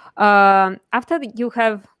after you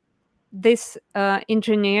have this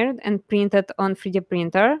engineered and printed on 3D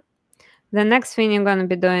printer, the next thing you're going to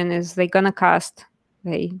be doing is they're going to cast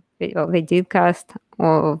they did cast.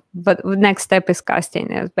 But the next step is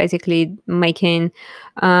casting. It's basically making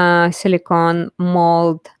silicone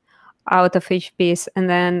mold out of each piece, and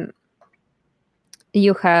then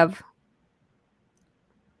you have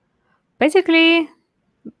basically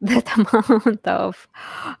that amount of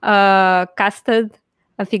casted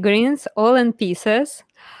figurines, all in pieces.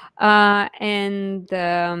 And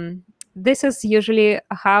this is usually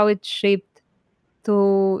how it's shipped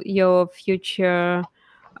to your future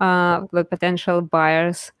potential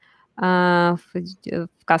buyers,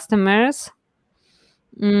 customers.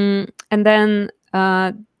 And then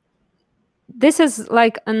this is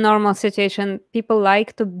like a normal situation. People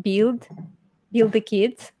like to build the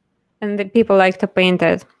kits, and the people like to paint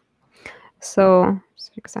it. So,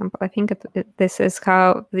 for example, I think this is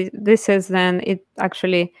how this is then it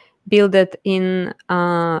actually build it in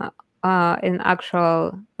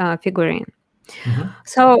actual figurine.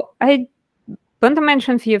 So I want to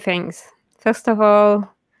mention a few things. First of all,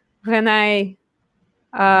 when I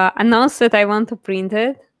announced that I want to print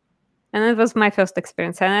it, and it was my first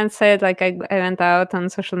experience, and I said, like, I went out on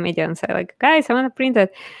social media and said, like, guys, I want to print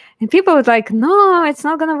it. And people were like, no, it's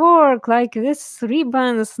not going to work. Like, this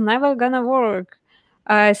ribbon's never going to work.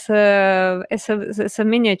 It's a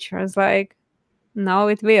miniature. It's like, no,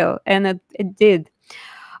 it will. And it did.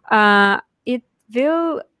 It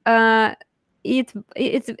will... It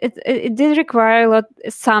did require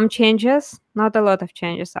some changes, not a lot of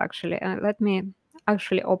changes, actually. Let me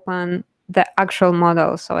actually open the actual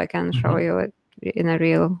model so I can show you it in the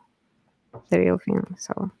real thing.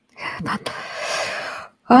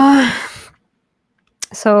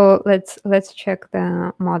 So let's check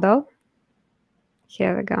the model.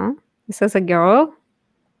 Here we go. This is a girl,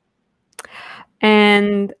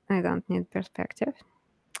 and I don't need perspective.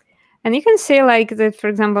 And you can see, like, that, for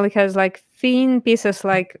example, it has like thin pieces,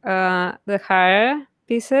 like the hair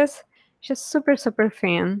pieces, just super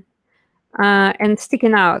thin and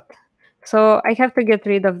sticking out. So I have to get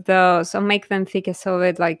rid of those or make them thicker so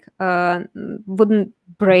it like wouldn't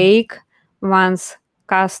break once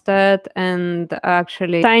casted, and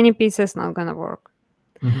actually tiny pieces not gonna work.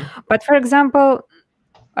 But for example,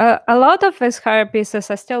 a lot of these hair pieces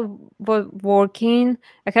are still working.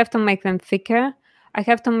 I have to make them thicker. I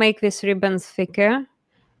have to make these ribbons thicker,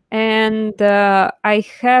 and I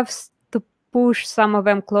have to push some of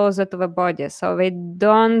them closer to the body so they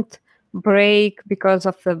don't break because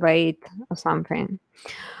of the weight or something.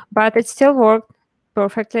 But it still worked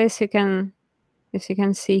perfectly, as you can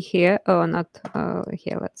see here. Oh, not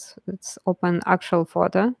here. Let's open actual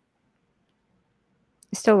photo.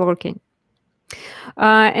 It's still working.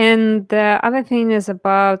 And the other thing is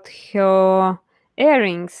about her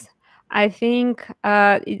earrings. I think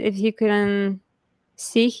if you can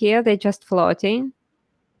see here, they're just floating.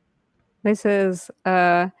 This is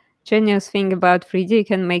a genius thing about 3D. You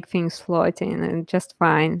can make things floating and just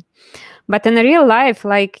fine. But in real life,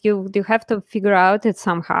 like, you have to figure out it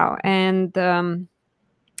somehow. And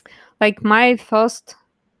like, my first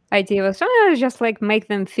idea was just like make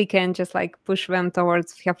them thick and just like push them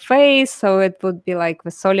towards her face, so it would be like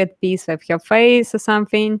the solid piece of her face or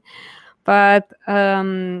something. But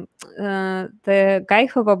the guy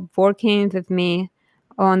who was working with me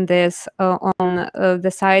on this on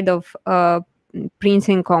the side of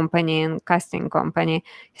printing company and casting company,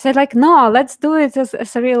 he said, like, no, let's do it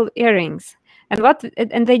as real earrings.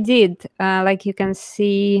 And they did, like you can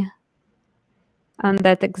see on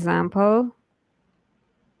that example.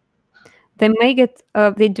 They make it,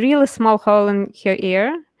 they drill a small hole in her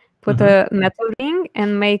ear, put a metal ring,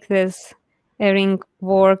 and make this earring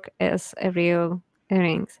work as a real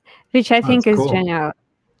earrings, which I think is cool. Genial.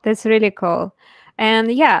 That's really cool.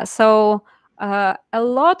 And yeah, so a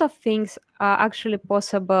lot of things are actually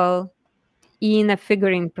possible in a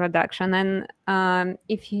figurine production. And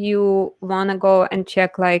if you want to go and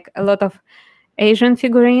check, like, a lot of Asian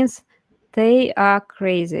figurines, they are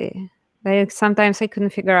crazy. Sometimes I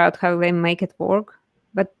couldn't figure out how they make it work,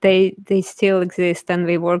 but they still exist and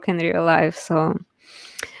they work in real life. So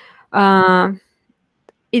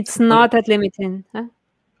it's not that limiting. Huh?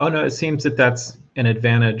 Oh no, it seems that that's an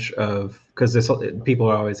advantage of, because people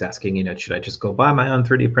are always asking, should I just go buy my own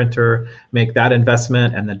 3D printer, make that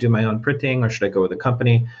investment, and then do my own printing, or should I go with a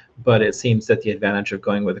company? But it seems that the advantage of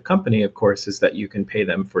going with a company, of course, is that you can pay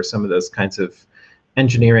them for some of those kinds of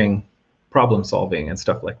engineering problem solving and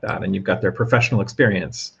stuff like that, and you've got their professional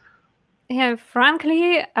experience. Yeah,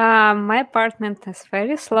 frankly, my apartment is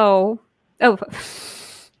very slow. Oh,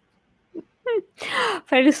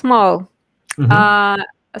 very small.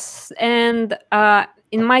 And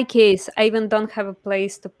in my case, I even don't have a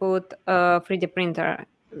place to put a 3D printer.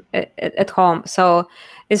 at home. So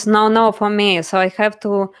it's no for me. So I have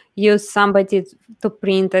to use somebody to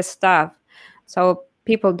print the stuff. So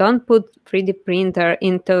people don't put 3D printer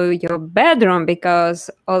into your bedroom, because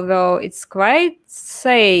although it's quite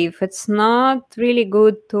safe, it's not really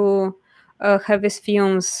good to have these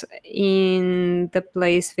fumes in the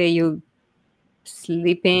place where you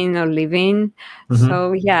sleeping or living.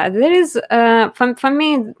 So yeah, there is for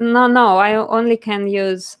me, no, I only can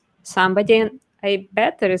use somebody, and I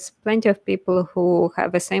bet there is plenty of people who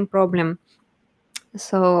have the same problem.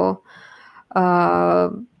 So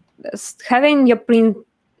having your print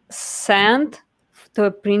sent to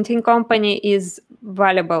a printing company is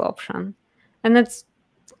valuable option. And it's,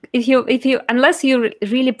 if you unless you're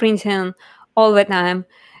really printing all the time,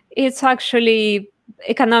 it's actually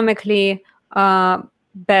economically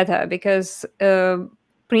better, because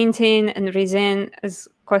printing and resin is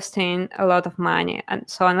costing a lot of money, and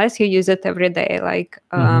so unless you use it every day, like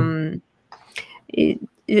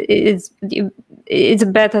it's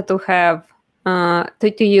better to have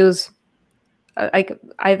to use like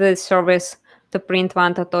either service to print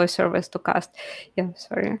one or toy service to cast. Yeah,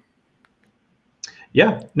 sorry.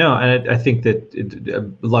 Yeah, no, and I think that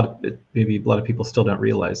maybe a lot of people still don't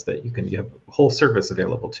realize that you have a whole service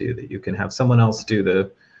available to you, that you can have someone else do the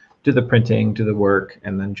printing, do the work,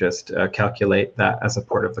 and then just calculate that as a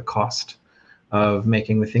part of the cost of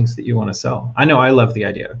making the things that you want to sell. I know I love the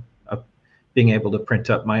idea of being able to print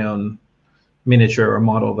up my own miniature or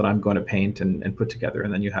model that I'm going to paint and put together,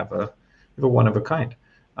 and then you have a one of a kind.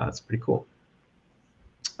 It's pretty cool.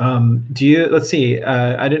 Let's see,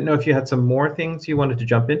 I didn't know if you had some more things you wanted to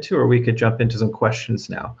jump into, or we could jump into some questions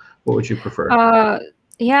now. What would you prefer?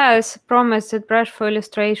 Yeah, as promised, ZBrush for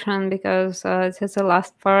illustration, because this is the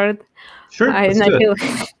last part. Sure, let's do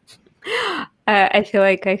it. I feel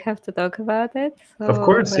like I have to talk about it. So of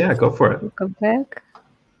course, yeah, go for it. Go back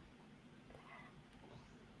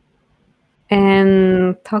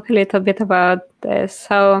and talk a little bit about this.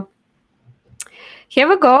 So here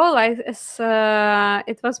we go. Like as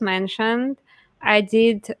it was mentioned, I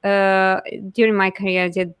did during my career, I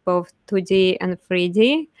did both 2D and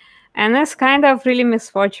 3D, and it's kind of really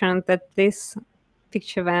misfortune that this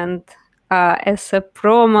picture went as a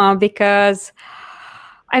promo, because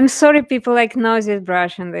I'm sorry people like know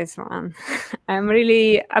ZBrush in this one. I'm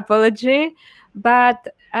really apology, but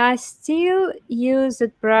I still use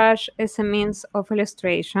ZBrush as a means of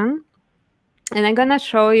illustration. And I'm gonna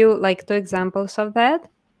show you like 2 examples of that.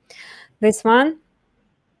 This one,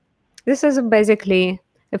 this is basically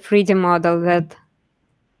a 3D model that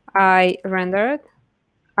I rendered,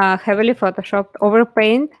 heavily photoshopped over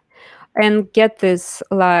paint, and get this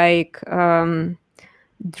like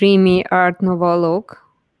dreamy Art Nouveau look.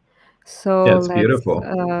 So yeah, it's beautiful.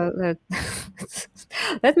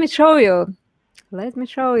 Let me show you. Let me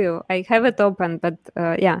show you. I have it open, but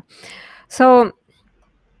yeah. So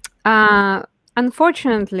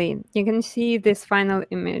unfortunately, you can see this final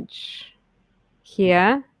image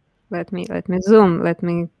here. Let me zoom. Let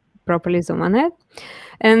me properly zoom on it.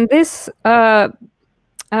 And this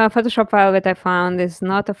Photoshop file that I found is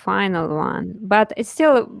not a final one, but it's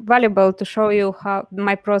still valuable to show you how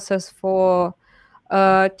my process for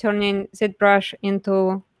turning ZBrush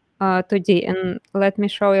into 2D. And let me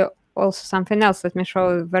show you also something else. Let me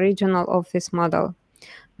show you the original of this model.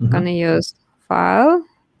 I'm gonna use file.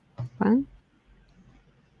 One.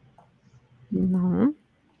 No.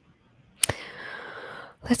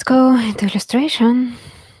 Let's go into illustration.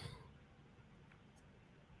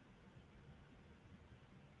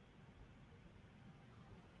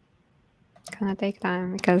 Gonna take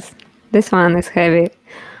time because this one is heavy.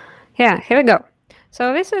 Yeah, here we go.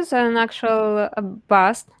 So this is an actual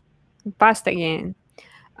bust again.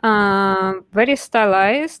 Very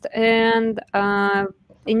stylized, and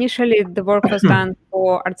initially the work was done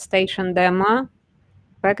for ArtStation demo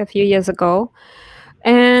back a few years ago.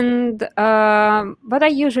 And what I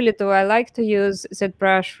usually do, I like to use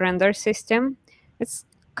ZBrush render system. It's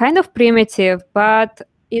kind of primitive, but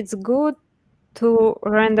it's good to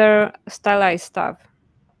render stylized stuff.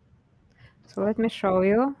 So let me show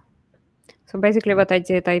you. So basically what I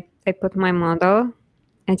did, I put my model,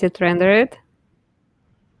 I did render it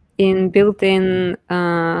in built-in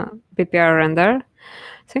BPR render.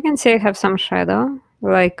 So you can see I have some shadow,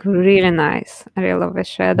 like really nice. I really love the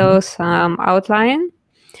shadows, some outline.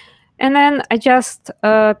 And then I just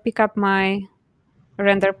pick up my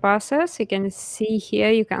render passes. You can see here,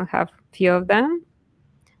 you can have few of them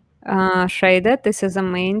shaded. This is a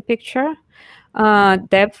main picture,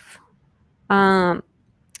 depth,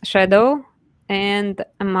 shadow, and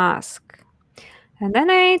a mask. And then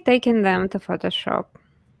I taken them to Photoshop.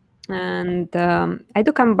 and I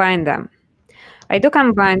do combine them.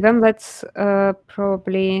 Let's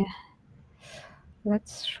probably,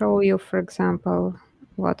 let's show you, for example,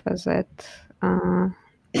 what was it?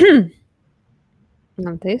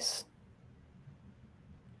 Not this.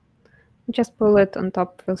 Just pull it on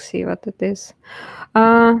top, we'll see what it is.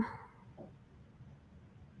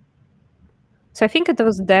 So I think it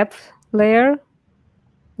was depth layer.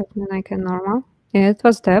 Let me make it normal. Yeah, it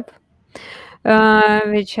was depth,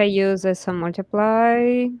 which I use as a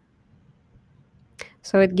multiply.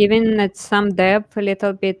 So it giving it some depth, a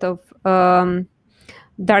little bit of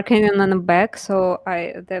darkening on the back. So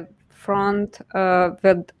the front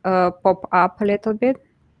would pop up a little bit.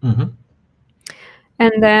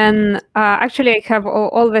 And then actually I have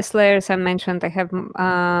all these layers I mentioned. I have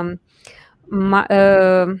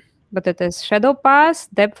but it is shadow pass,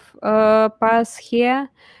 depth pass here,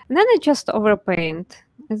 and then I just overpaint.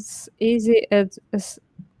 It's easy as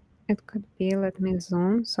it could be. Let me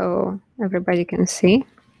zoom so everybody can see.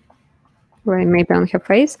 Well, maybe on her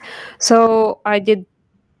face. So I did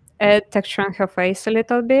add texture on her face a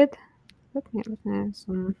little bit. Let me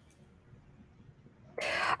zoom.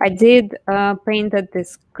 I did painted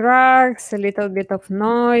these cracks, a little bit of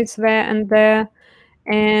noise there and there,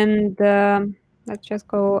 and let's just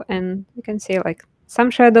go and you can see like some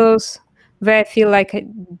shadows where I feel like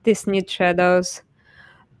this needs shadows.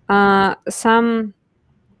 Some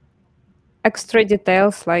extra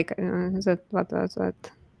details like what was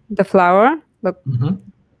that? The flower. Look, if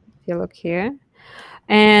you look here,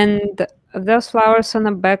 and those flowers on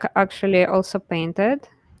the back actually also painted.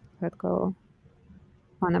 Let's go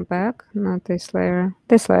on the back, not this layer.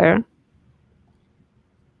 This layer.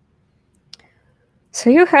 So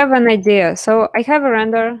you have an idea. So I have a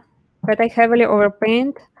render that I heavily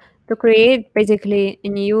overpaint to create basically a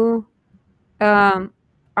new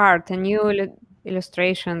art, a new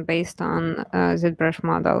illustration based on ZBrush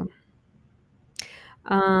model.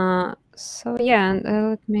 So yeah,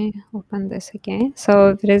 let me open this again.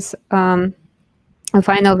 So there is a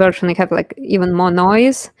final version. I have like even more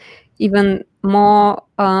noise, even more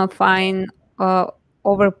fine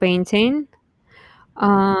overpainting,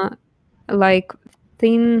 like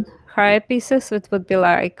thin hair pieces. It would be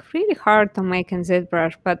like really hard to make in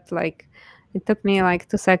ZBrush, but like it took me like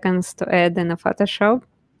 2 seconds to add in a Photoshop.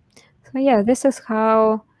 So yeah, this is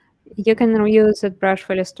how you can reuse ZBrush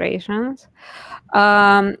for illustrations.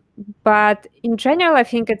 But in general, I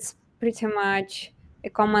think it's pretty much a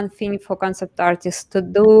common thing for concept artists to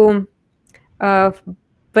do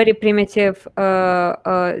very primitive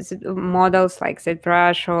models like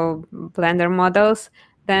ZBrush or Blender models,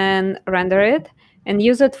 then render it and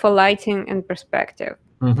use it for lighting and perspective.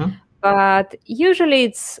 But usually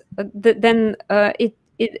it's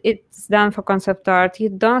it's done for concept art. You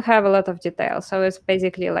don't have a lot of detail, so it's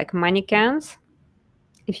basically like mannequins.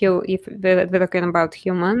 If we're talking about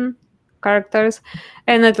human characters,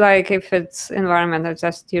 and it's like if it's environment, it's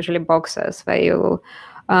just usually boxes where you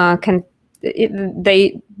can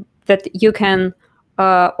that you can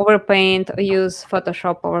overpaint or use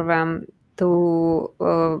Photoshop over them to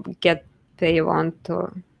get where you want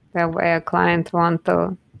to, where a client want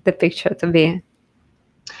the picture to be.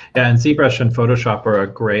 Yeah, and ZBrush and Photoshop are a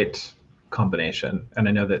great combination. And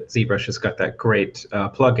I know that ZBrush has got that great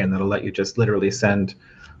plugin that'll let you just literally send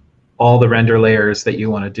all the render layers that you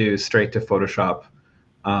want to do straight to Photoshop,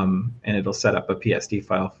 and it'll set up a PSD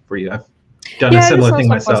file for you. I've done a similar thing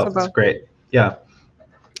myself. Possible. It's great. Yeah.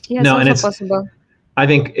 Yeah, no, and it's possible. I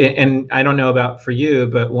think, and I don't know about for you,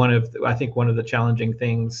 but I think one of the challenging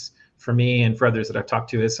things for me and for others that I've talked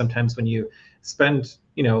to is sometimes when you spend,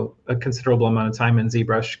 a considerable amount of time in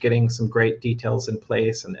ZBrush getting some great details in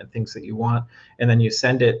place and things that you want, and then you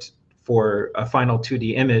send it for a final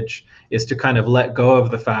 2D image, is to kind of let go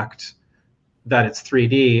of the fact that it's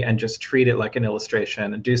 3D and just treat it like an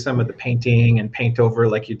illustration and do some of the painting and paint over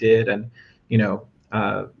like you did, and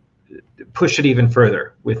push it even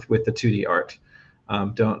further with the 2D art.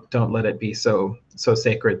 Don't let it be so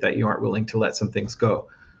sacred that you aren't willing to let some things go.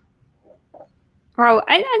 Well,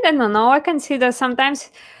 I don't know. I consider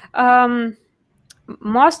sometimes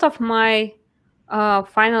most of my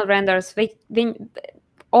final renders,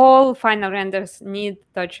 all final renders need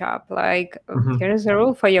touch up. Like here is a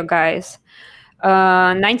rule for you guys: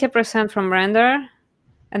 90% from render,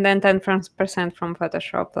 and then 10% from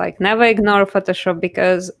Photoshop. Like never ignore Photoshop,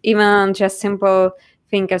 because even just simple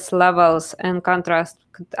thing as levels and contrast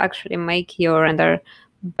could actually make your render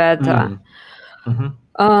better.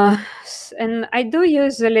 And I do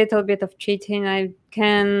use a little bit of cheating. I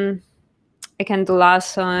can do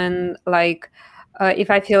lasso, and like if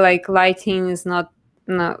I feel like lighting is not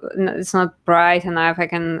no, it's not bright enough. I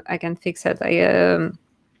can fix it.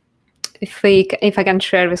 If I can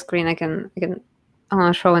share the screen, I can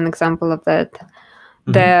show an example of that.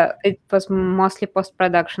 It was mostly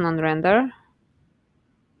post-production on render.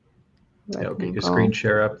 I'll get your screen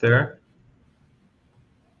share up there.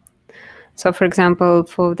 So, for example,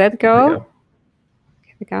 for that girl,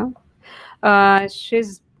 here we go.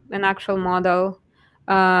 She's an actual model,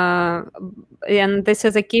 and this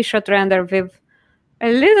is a keyshot render with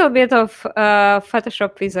a little bit of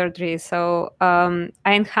Photoshop wizardry. So I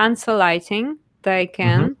enhance the lighting that I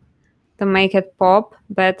can to make it pop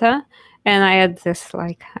better. And I add this,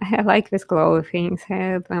 like, I like these glow things. I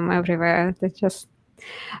have them everywhere. They're just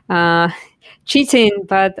cheating,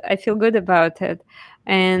 but I feel good about it.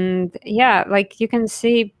 And yeah, like you can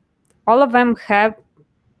see, all of them have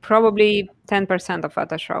probably 10% of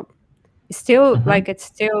Photoshop. Still, like it's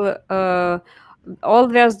still, all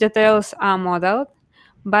those details are modeled,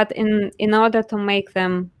 but in order to make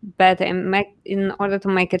them better, in order to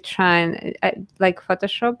make it shine, like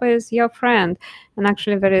Photoshop is your friend. And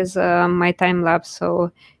actually there is my time lapse.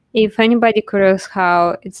 So if anybody curious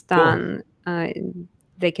how it's done,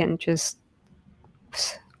 they can just,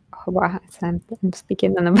 I'm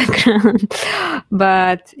speaking in the background.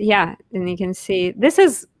 But yeah, and you can see this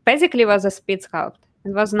is basically was a speed sculpt.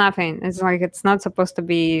 It was nothing. It's like, it's not supposed to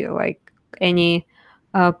be like any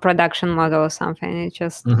production model or something. It's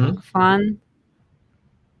just fun.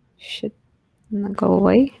 Should not go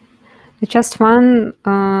away. It's just fun.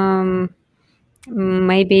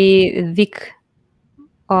 Maybe week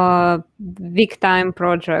time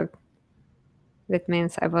project. That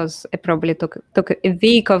means I probably took a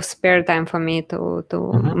week of spare time for me to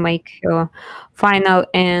make her final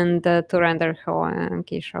and to render her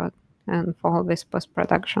keyshot and for all this post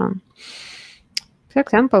production. For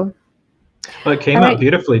example. Well, it came out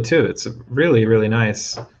beautifully too. It's really, really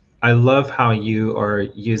nice. I love how you are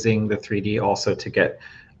using the 3D also to get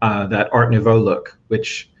that Art Nouveau look,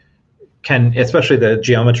 which can, especially the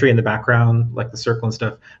geometry in the background, like the circle and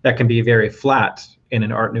stuff, that can be very flat in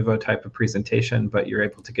an Art Nouveau type of presentation, but you're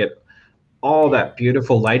able to get all that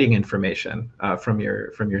beautiful lighting information from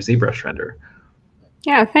your ZBrush render.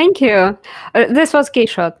 Yeah, thank you. This was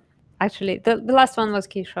keyshot, actually. The last one was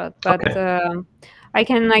keyshot, but I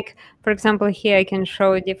can, like, for example, here I can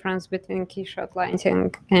show a difference between keyshot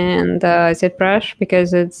lighting and ZBrush,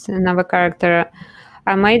 because it's another character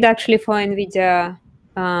I made actually for NVIDIA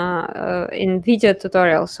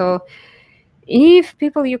tutorial. So if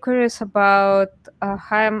people are curious about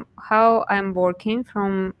how I'm working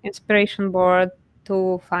from inspiration board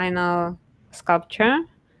to final sculpture,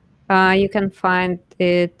 you can find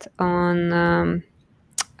it on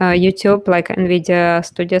YouTube, like NVIDIA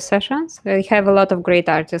Studio Sessions. They have a lot of great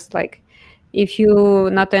artists. Like, if you're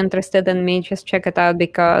not interested in me, just check it out,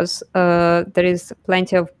 because there is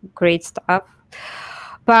plenty of great stuff.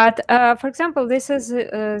 But for example, this is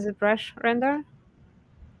the brush render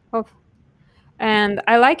and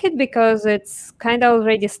I like it because it's kind of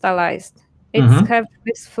already stylized. It's have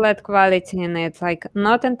this flat quality in it, like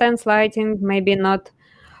not intense lighting, maybe not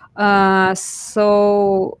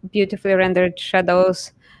so beautifully rendered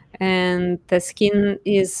shadows, and the skin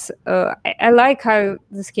is I like how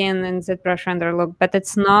the skin in ZBrush render look, but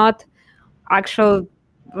it's not actual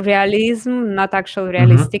realism, not actual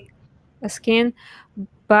realistic skin.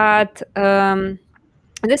 But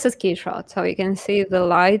this is keyshot, so you can see the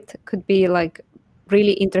light could be like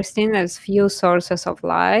really interesting. There's few sources of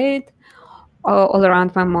light all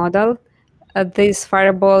around my model. This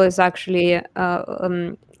fireball is actually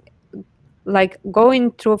like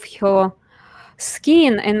going through her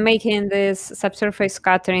skin and making this subsurface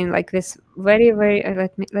scattering, like this very, very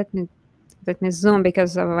let me zoom,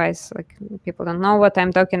 because otherwise like people don't know what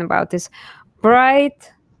I'm talking about. This bright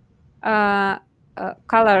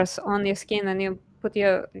colors on your skin, and you put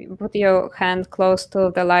your hand close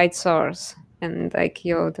to the light source, and like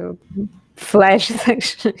the flash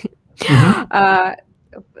actually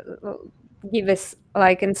give us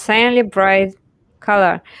like insanely bright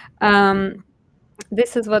color.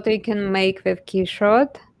 This is what we can make with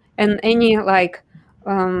keyshot and any like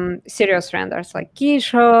serious renders like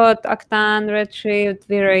keyshot, Octane, Redshift,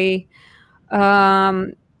 V-Ray.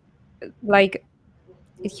 Like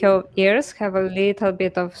her ears have a little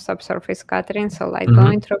bit of subsurface scattering, so light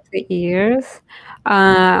going through the ears.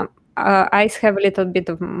 Eyes have a little bit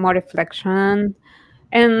of more reflection,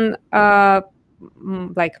 and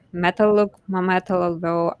like metal look more metal,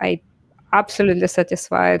 although I absolutely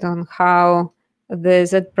satisfied on how the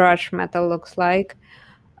ZBrush metal looks like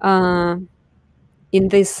in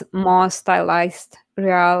this more stylized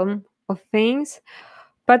realm of things.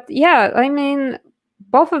 But yeah, I mean,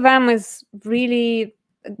 both of them is really,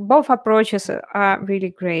 both approaches are really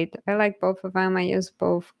great. I like both of them. I use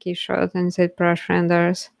both Keyshot and ZBrush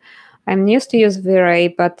renders. I'm used to use V-Ray,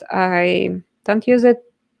 but I don't use it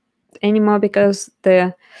anymore because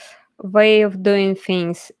the way of doing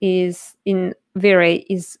things is in V-Ray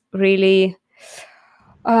is really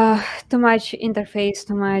too much interface,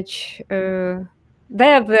 too much.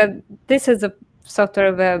 This is a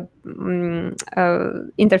software where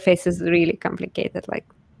interface is really complicated, like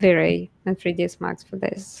V-Ray and 3ds Max for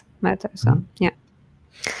this matter. So yeah.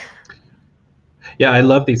 Yeah, I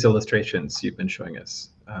love these illustrations you've been showing us.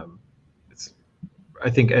 I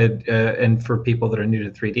think, and for people that are new to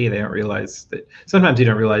 3D, they don't realize that sometimes you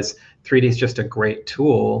don't realize 3D is just a great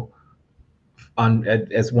tool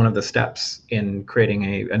as one of the steps in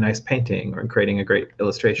creating a nice painting or in creating a great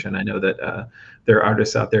illustration. I know that there are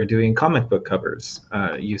artists out there doing comic book covers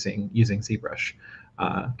using ZBrush,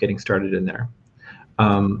 getting started in there.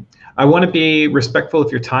 I want to be respectful of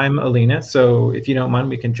your time, Alina. So if you don't mind,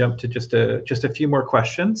 we can jump to just a few more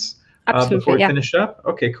questions before we finish up.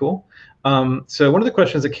 Okay, cool. So one of the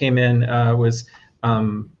questions that came in was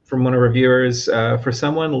from one of our viewers, for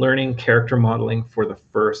someone learning character modeling for the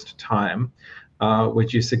first time,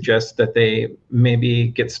 would you suggest that they maybe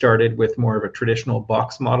get started with more of a traditional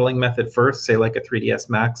box modeling method first, say like a 3ds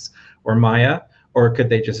Max or Maya, or could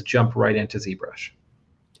they just jump right into ZBrush?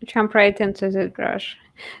 Jump right into ZBrush.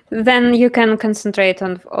 Then you can concentrate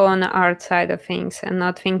on art side of things and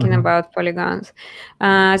not thinking about polygons.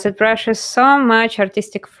 ZBrush is so much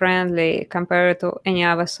artistic friendly compared to any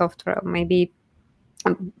other software. Maybe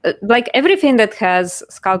like everything that has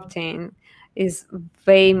sculpting is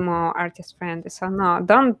way more artist friendly. So no,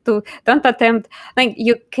 don't attempt, like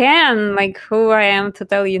you can, like who I am to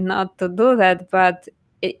tell you not to do that, but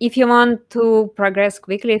if you want to progress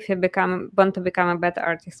quickly, if you want to become a better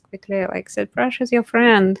artist quickly, like ZBrush is your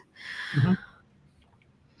friend.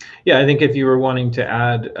 Yeah, I think if you were wanting to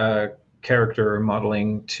add character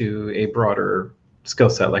modeling to a broader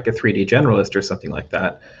skill set, like a 3D generalist or something like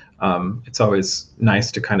that, it's always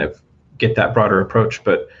nice to kind of get that broader approach.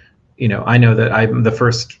 But you know, I know that I'm the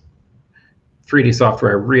first 3D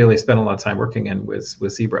software I really spent a lot of time working in was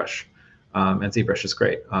ZBrush. And ZBrush is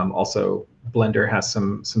great. Also, Blender has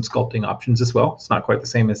some sculpting options as well. It's not quite the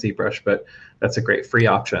same as ZBrush, but that's a great free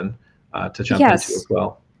option to jump into as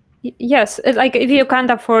well. Yes, like if you can't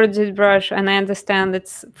afford ZBrush, and I understand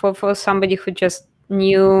it's for somebody who just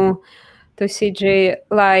new to CG,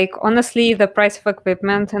 like honestly, the price of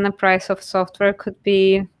equipment and the price of software could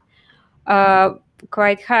be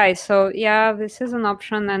quite high. So yeah, this is an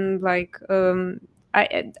option, and like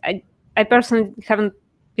I personally haven't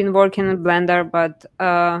been working in Blender, but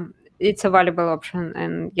it's a valuable option,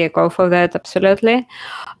 and yeah, go for that, absolutely.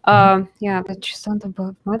 Yeah, but just don't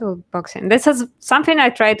about model boxing. This is something I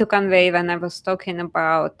tried to convey when I was talking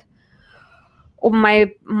about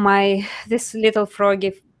my this little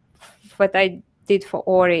froggy what I did for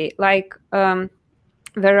Ori. Like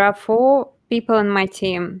there are 4 people in my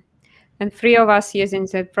team, and 3 of us using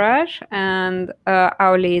ZBrush, and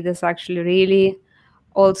our lead is actually really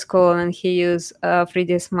old school, and he used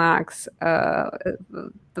 3ds Max,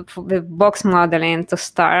 the box modeling to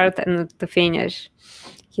start and to finish.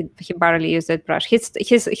 He barely used ZBrush.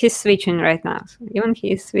 He's switching right now. So even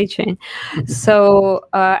he's switching. So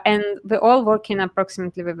and we're all working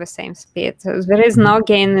approximately with the same speed. So there is no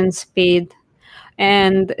gain in speed,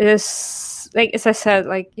 and it's like, as I said,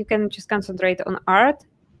 like you can just concentrate on art,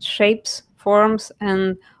 shapes, forms,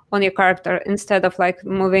 and on your character instead of like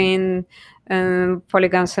moving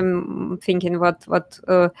polygons and thinking what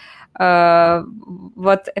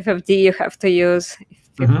FFD you have to use,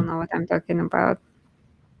 if people know what I'm talking about.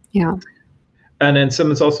 Yeah. And then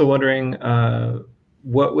someone's also wondering,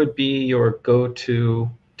 what would be your go-to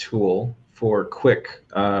tool for quick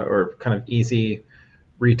or kind of easy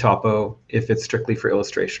retopo if it's strictly for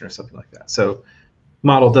illustration or something like that? So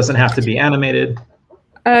model doesn't have to be animated.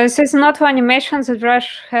 So it's not for animations.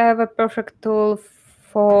 ZBrush have a perfect tool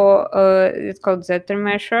for it's called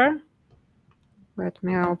ZBrush. Let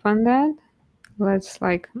me open that. Let's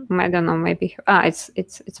like, I don't know, maybe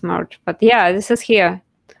it's merged, but yeah, this is here.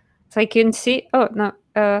 So I can see. Oh no.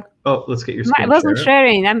 Oh, let's get your screen. I wasn't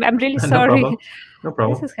sharing. I'm really sorry. No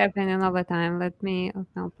problem. This is happening all the time. Let me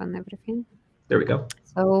open everything. There we go.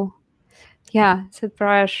 So yeah,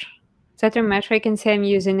 ZBrush. I can say I'm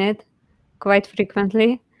using it quite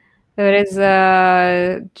frequently. There is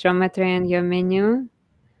a geometry in your menu.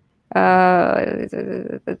 The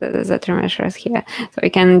measure is here, so you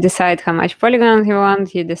can decide how much polygons you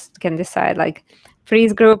want. You just can decide like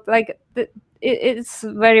freeze group. Like it's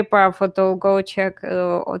very powerful to go check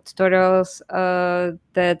tutorials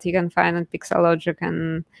that you can find on Pixelogic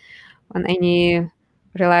and on any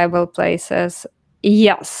reliable places.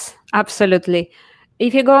 Yes, absolutely.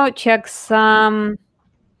 If you go check some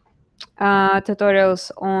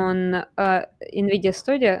tutorials on NVIDIA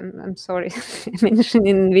Studio, I'm sorry,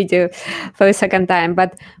 mentioning NVIDIA for the second time,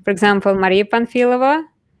 but for example, Maria Panfilova,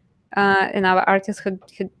 another artist who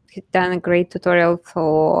had done a great tutorial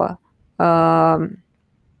for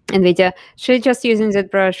NVIDIA. She's just using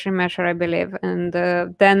ZBrush remeasure, I believe, and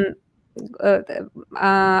then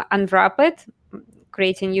unwrap it,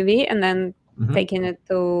 creating UV, and then taking it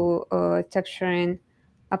to texturing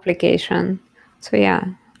application. So yeah,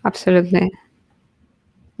 absolutely,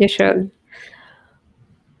 you should.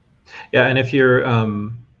 Yeah, and if you're,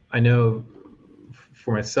 I know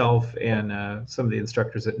for myself and some of the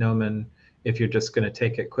instructors at Gnomon, if you're just going to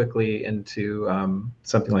take it quickly into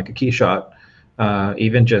something like a key shot,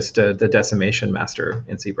 even just the decimation master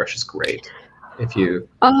in ZBrush is great. If you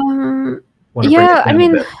want to bring it down I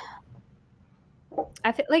mean, a bit.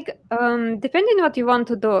 I feel like depending what you want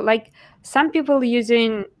to do, like some people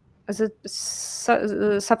using the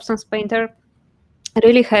Substance Painter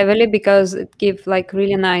really heavily because it gives like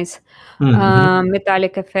really nice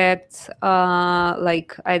metallic effects,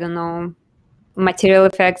 like I don't know, material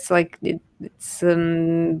effects. Like it's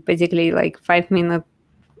basically like 5-minute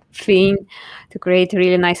thing to create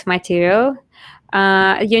really nice material.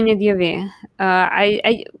 You need UV.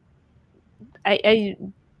 I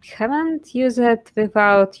haven't used it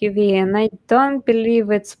without UV, and I don't believe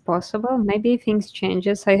it's possible. Maybe things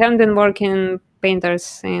changes. I haven't been working in Painter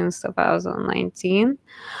since 2019,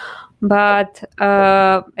 but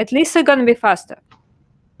at least it's gonna be faster.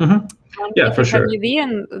 Yeah, if for you sure. have UV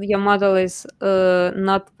and your model is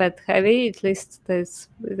not that heavy, at least they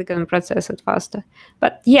can process it faster.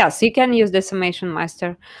 But yes, you can use Decimation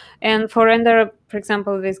Master. And for render, for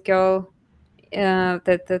example, this girl,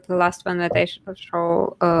 the last one that I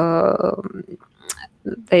show,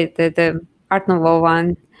 the Art Nouveau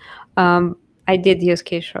one, I did use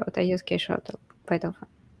Keyshot. I use Keyshot quite often.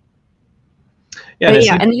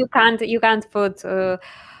 Yeah, and you can't put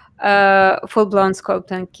full-blown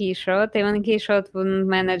sculpt on Keyshot. Even Keyshot wouldn't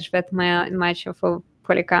manage that much of a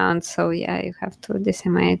poly count, so yeah, you have to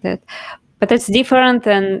decimate it. But it's different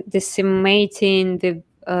than decimating the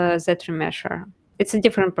Z measure. It's a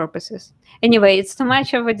different purposes. Anyway, it's too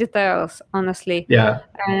much of a details, honestly. Yeah.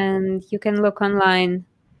 And you can look online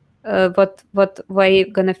what way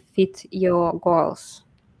gonna fit your goals.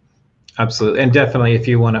 Absolutely, and definitely if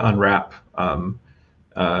you want to unwrap,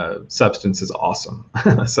 Substance is awesome.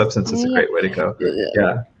 Substance is a great way to go.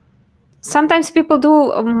 Yeah. Sometimes people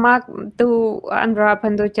do unwrap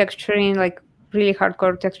and do texturing, like really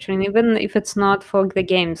hardcore texturing, even if it's not for the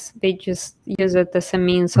games. They just use it as a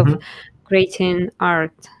means of creating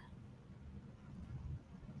art.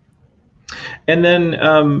 And then,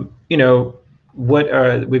 you know,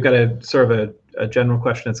 we've got a sort of a general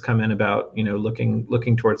question that's come in about, you know,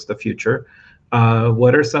 looking towards the future.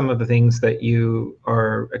 What are some of the things that you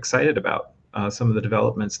are excited about? Some of the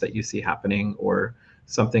developments that you see happening, or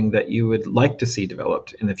something that you would like to see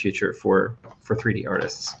developed in the future for 3D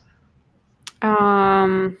artists?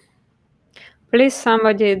 Please,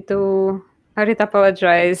 somebody do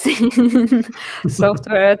retopologize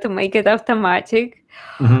software to make it automatic.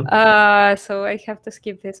 So I have to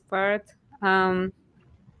skip this part.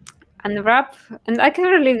 Unwrap, and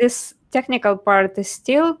actually this technical part is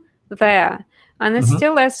still there, and it's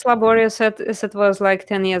still as laborious as it was like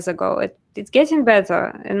 10 years ago. It's getting better,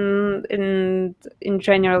 and in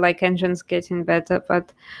general, like engines getting better,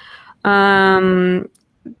 but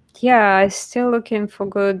yeah, I'm still looking for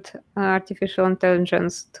good artificial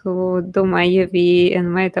intelligence to do my UV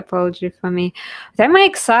and my topology for me. But am I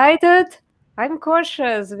excited? I'm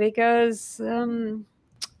cautious because I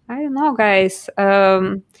don't know, guys.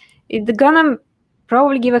 It's gonna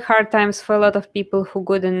probably give a hard times for a lot of people who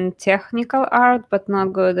good in technical art, but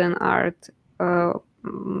not good in art, and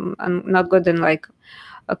not good in like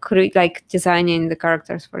designing the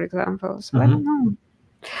characters, for example. So I don't know.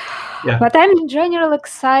 Yeah. But I'm in general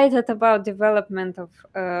excited about development of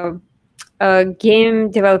game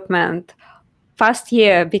development past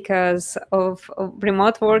year because of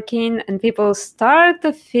remote working, and people start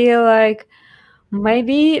to feel like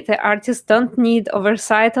maybe the artists don't need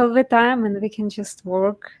oversight all the time, and we can just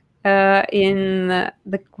work in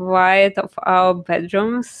the quiet of our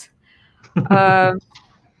bedrooms. So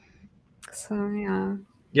yeah.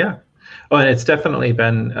 Yeah. Oh, and it's definitely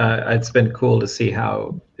been it's been cool to see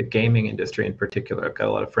how the gaming industry in particular, I've got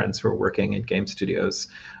a lot of friends who are working in game studios.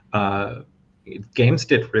 Games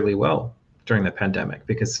did really well during the pandemic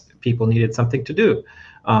because people needed something to do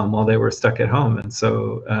while they were stuck at home. And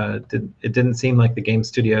so it didn't seem like the game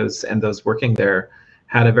studios and those working there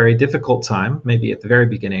had a very difficult time, maybe at the very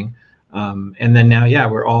beginning. And then now, yeah,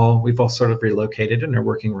 we've all sort of relocated and are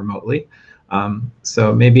working remotely.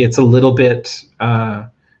 So maybe it's a little bit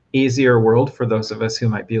easier world for those of us who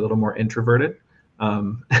might be a little more introverted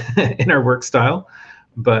in our work style.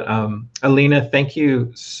 But Alina, thank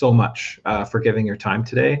you so much for giving your time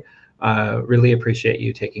today. Really appreciate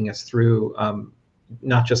you taking us through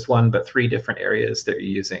not just one, but 3 different areas that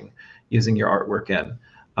you're using your artwork in.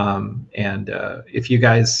 And if you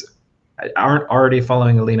guys aren't already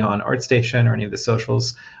following Alina on ArtStation or any of the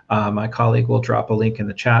socials, my colleague will drop a link in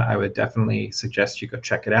the chat. I would definitely suggest you go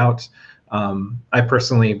check it out. I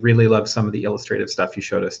personally really love some of the illustrative stuff you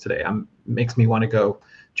showed us today. Makes me want to go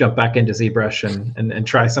jump back into ZBrush and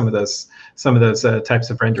try some of those types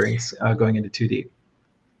of renderings going into 2D.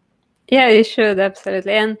 Yeah, you should,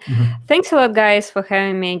 absolutely. And thanks a lot, guys, for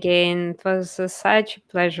having me again. It was such a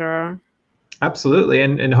pleasure. Absolutely,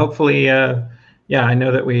 and hopefully, yeah, I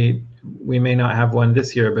know that we may not have one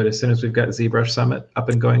this year, but as soon as we've got ZBrush Summit up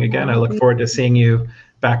and going again, I look forward to seeing you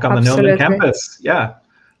back on the Gnomon campus. Yeah.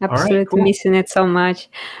 Absolutely. All right, cool. Missing it so much.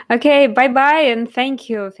 Okay, bye-bye, and thank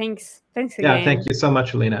you. Thanks again. Yeah, thank you so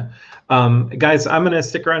much, Alina. Guys, I'm going to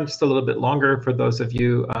stick around just a little bit longer for those of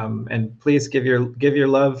you, and please give your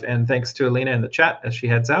love and thanks to Alina in the chat as she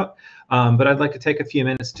heads out. But I'd like to take a few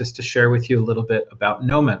minutes just to share with you a little bit about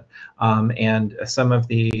Gnomon and some of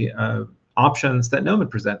the options that Gnomon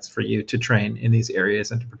presents for you to train in these areas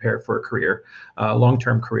and to prepare for a career,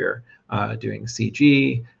 long-term career, doing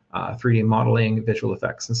CG, 3D modeling, visual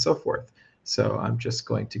effects, and so forth. So I'm just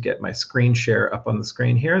going to get my screen share up on the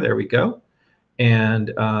screen here. There we go. And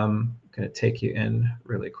I'm going to take you in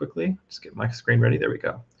really quickly. Just get my screen ready. There we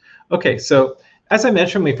go. Okay, so as I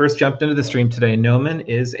mentioned when we first jumped into the stream today, Gnomon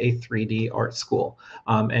is a 3D art school.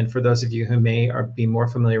 And for those of you who may be more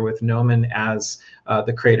familiar with Gnomon as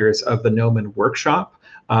the creators of the Gnomon Workshop,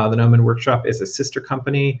 the Gnomon Workshop is a sister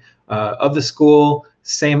company of the school,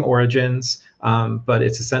 same origins, but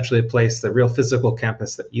it's essentially a place, the real physical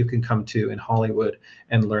campus that you can come to in Hollywood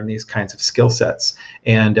and learn these kinds of skill sets.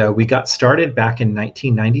 And we got started back in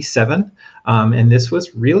 1997. And this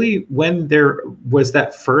was really when there was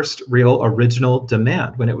that first real original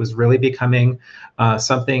demand, when it was really becoming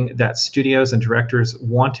something that studios and directors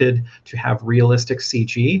wanted to have realistic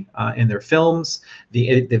CG in their films.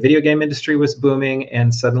 The video game industry was booming,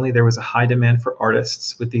 and suddenly there was a high demand for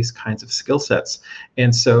artists with these kinds of skill sets.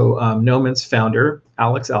 And so Gnomon's founder,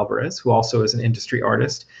 Alex Alvarez, who also is an industry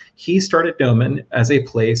artist, he started Gnomon as a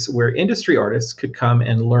place where industry artists could come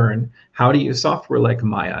and learn how to use software like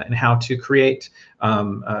Maya and how to create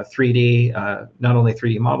 3D, not only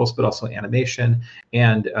 3D models, but also animation,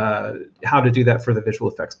 and how to do that for the visual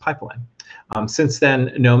effects pipeline. Since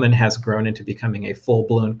then, Gnomon has grown into becoming a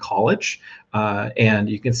full-blown college. And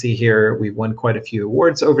you can see here, we've won quite a few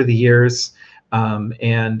awards over the years.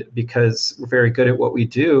 And because we're very good at what we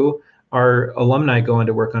do, our alumni go on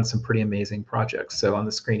to work on some pretty amazing projects. So on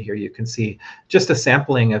the screen here, you can see just a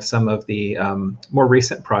sampling of some of the more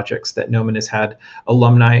recent projects that Gnomon has had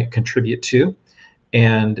alumni contribute to.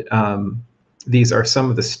 And these are some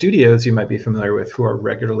of the studios you might be familiar with who are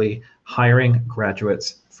regularly hiring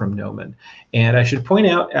graduates from Gnomon. And I should point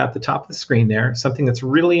out at the top of the screen there, something that's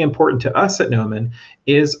really important to us at Gnomon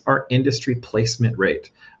is our industry placement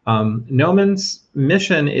rate. Gnomon's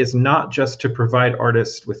mission is not just to provide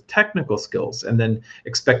artists with technical skills and then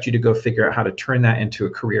expect you to go figure out how to turn that into a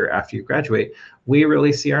career after you graduate. We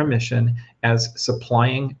really see our mission as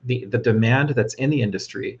supplying the demand that's in the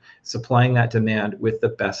industry, supplying that demand with the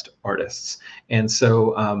best artists. And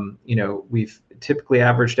so, you know, we've typically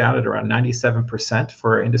averaged out at around 97%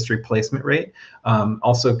 for our industry placement rate.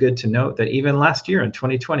 Also good to note that even last year in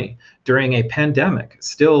 2020, during a pandemic,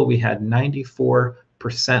 still we had 94%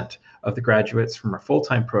 of the graduates from our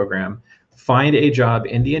full-time program find a job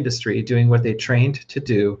in the industry doing what they trained to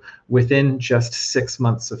do within just 6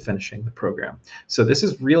 months of finishing the program. So this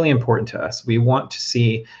is really important to us. We want to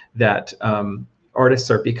see that artists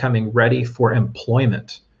are becoming ready for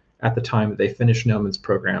employment at the time that they finish Gnomon's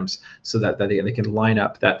programs so that they can line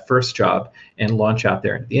up that first job and launch out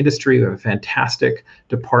there into the industry. We have a fantastic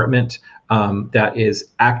department that is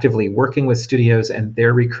actively working with studios and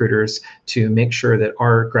their recruiters to make sure that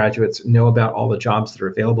our graduates know about all the jobs that are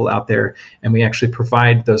available out there. And we actually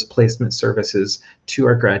provide those placement services to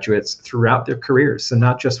our graduates throughout their careers. So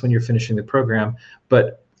not just when you're finishing the program,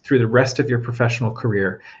 but through the rest of your professional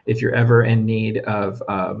career. If you're ever in need of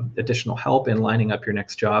additional help in lining up your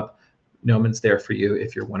next job, Gnomon's there for you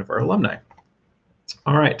if you're one of our alumni.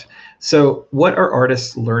 All right, so what are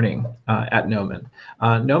artists learning at Gnomon?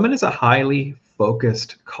 Gnomon is a highly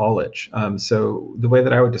focused college. So the way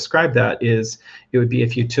that I would describe that is it would be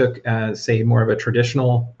if you took, say, more of a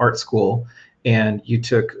traditional art school and you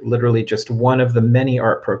took literally just one of the many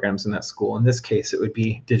art programs in that school. In this case, it would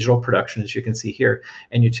be digital production, as you can see here,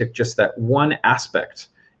 and you took just that one aspect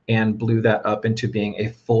and blew that up into being a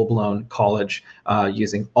full-blown college,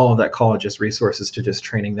 using all of that college's resources to just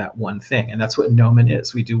training that one thing. And that's what Gnomon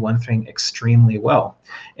is. We do one thing extremely well.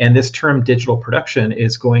 And this term digital production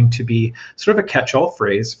is going to be sort of a catch-all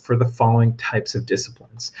phrase for the following types of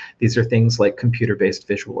disciplines. These are things like computer-based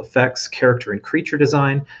visual effects, character and creature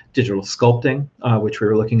design, digital sculpting, which we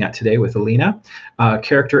were looking at today with Alina,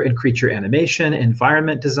 character and creature animation,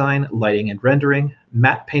 environment design, lighting and rendering,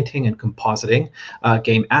 matte painting and compositing,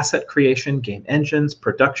 game asset creation, game engines,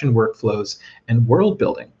 production workflows, and world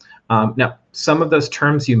building. Now, some of those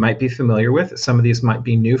terms you might be familiar with, some of these might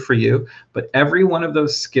be new for you, but every one of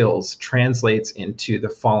those skills translates into the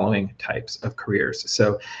following types of careers.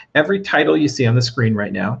 So every title you see on the screen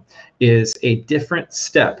right now is a different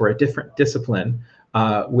step or a different discipline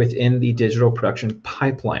within the digital production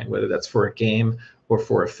pipeline, whether that's for a game or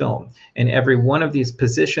for a film. And every one of these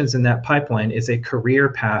positions in that pipeline is a career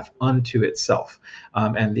path unto itself.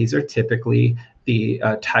 And these are typically the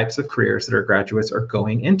types of careers that our graduates are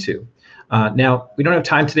going into. Now, we don't have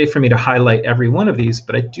time today for me to highlight every one of these,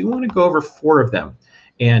 but I do want to go over 4 of them.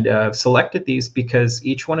 And I've selected these because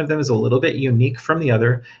each one of them is a little bit unique from the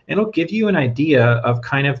other, and it'll give you an idea of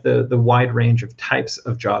kind of the wide range of types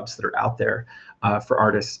of jobs that are out there for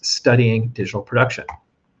artists studying digital production.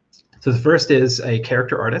 So the first is a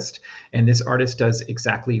character artist, and this artist does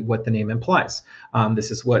exactly what the name implies. This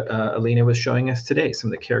is what Alina was showing us today, some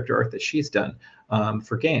of the character art that she's done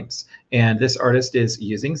for games. And this artist is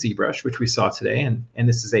using ZBrush, which we saw today, and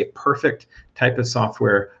this is a perfect type of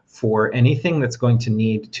software for anything that's going to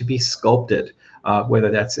need to be sculpted, whether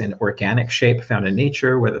that's in organic shape found in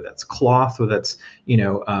nature, whether that's cloth, whether that's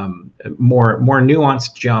more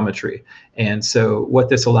nuanced geometry. And so what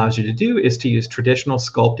this allows you to do is to use traditional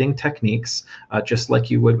sculpting techniques, just like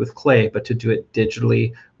you would with clay, but to do it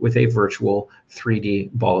digitally with a virtual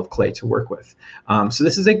 3D ball of clay to work with. So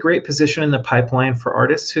this is a great position in the pipeline for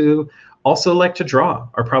artists who also like to draw,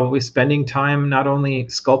 are probably spending time not only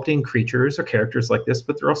sculpting creatures or characters like this,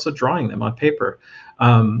 but they're also drawing them on paper.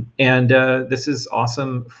 This is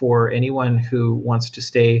awesome for anyone who wants to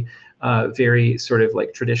stay very sort of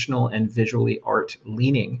like traditional and visually art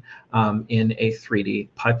leaning in a 3D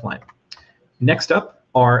pipeline. Next up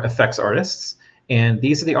are effects artists. And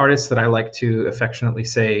these are the artists that I like to affectionately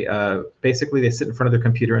say, basically they sit in front of their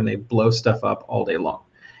computer and they blow stuff up all day long.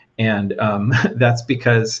 And that's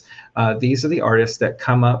because these are the artists that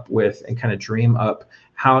come up with and kind of dream up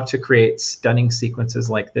how to create stunning sequences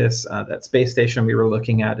like this. That space station we were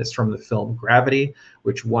looking at is from the film Gravity,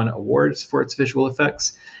 which won awards for its visual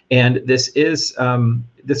effects. And this is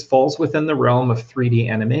this falls within the realm of 3D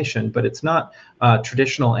animation, but it's not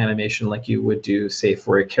traditional animation like you would do, say,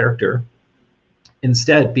 for a character.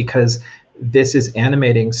 Instead, because this is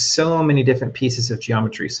animating so many different pieces of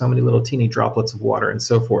geometry, so many little teeny droplets of water and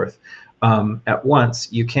so forth at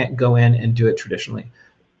once, you can't go in and do it traditionally.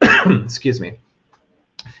 Excuse me.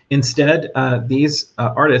 Instead, these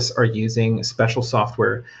artists are using special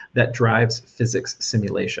software that drives physics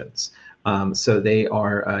simulations. So they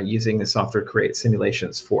are using the software to create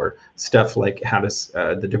simulations for stuff like how does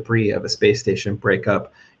the debris of a space station break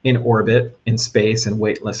up in orbit, in space, and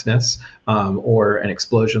weightlessness, or an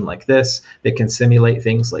explosion like this. They can simulate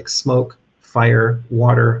things like smoke, fire,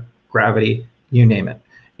 water, gravity, you name it.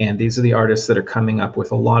 And these are the artists that are coming up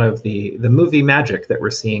with a lot of the movie magic that we're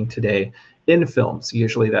seeing today in films,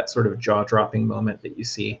 usually that sort of jaw-dropping moment that you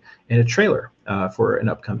see in a trailer for an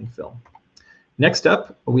upcoming film. Next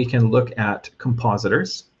up, we can look at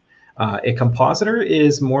compositors. A compositor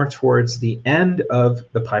is more towards the end of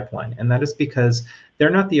the pipeline, and that is because they're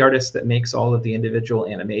not the artist that makes all of the individual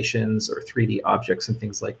animations or 3D objects and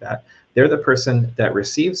things like that. They're the person that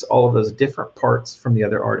receives all of those different parts from the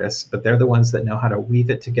other artists, but they're the ones that know how to weave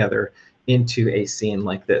it together into a scene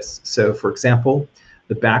like this. So for example,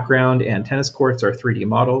 the background and tennis courts are 3D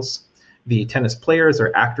models. The tennis players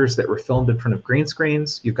are actors that were filmed in front of green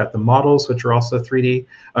screens. You've got the models, which are also 3D,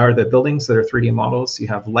 or the buildings that are 3D models. You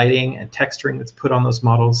have lighting and texturing that's put on those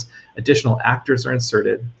models. Additional actors are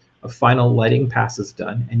inserted. A final lighting pass is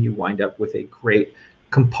done, and you wind up with a great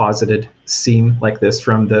composited scene like this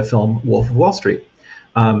from the film Wolf of Wall Street.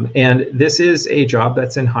 And this is a job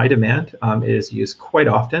that's in high demand. It is used quite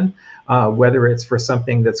often, whether it's for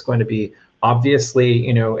something that's going to be obviously,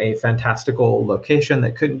 a fantastical location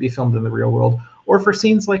that couldn't be filmed in the real world, or for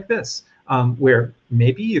scenes like this, where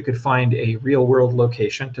maybe you could find a real world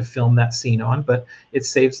location to film that scene on, but it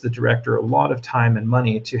saves the director a lot of time and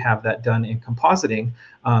money to have that done in compositing,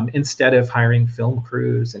 instead of hiring film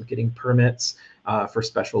crews and getting permits for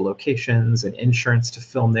special locations and insurance to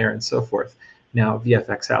film there and so forth. Now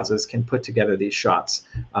VFX houses can put together these shots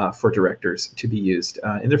for directors to be used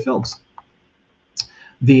in their films.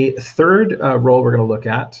 The third role we're going to look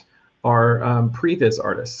at are previs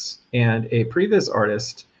artists. And a previs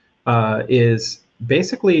artist is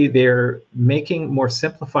basically, they're making more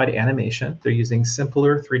simplified animation. They're using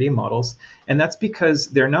simpler 3D models. And that's because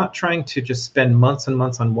they're not trying to just spend months and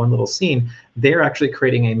months on one little scene. They're actually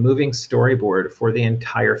creating a moving storyboard for the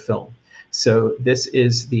entire film. So this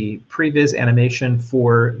is the previs animation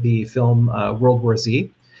for the film World War Z.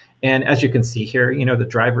 And as you can see here, the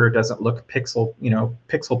driver doesn't look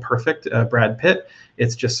pixel perfect, Brad Pitt.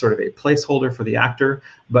 It's just sort of a placeholder for the actor,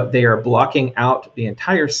 but they are blocking out the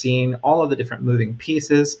entire scene, all of the different moving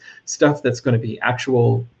pieces, stuff that's going to be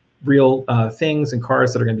actual real things and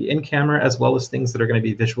cars that are going to be in camera, as well as things that are going to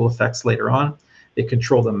be visual effects later on. They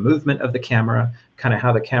control the movement of the camera, kind of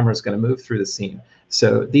how the camera is going to move through the scene.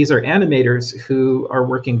 So these are animators who are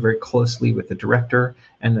working very closely with the director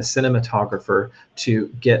and the cinematographer to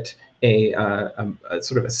get a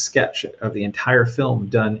sort of a sketch of the entire film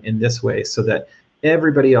done in this way, so that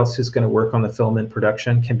everybody else who's going to work on the film in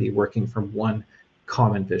production can be working from one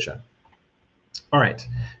common vision. All right,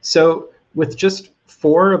 so with just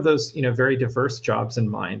 4 of those very diverse jobs in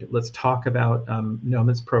mind, let's talk about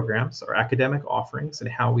Gnomon's programs, our academic offerings, and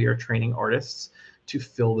how we are training artists to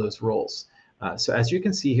fill those roles. So as you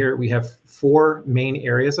can see here, we have 4 main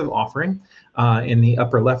areas of offering. In the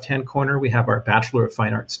upper left-hand corner, we have our Bachelor of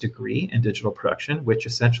Fine Arts degree in digital production, which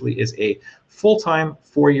essentially is a full-time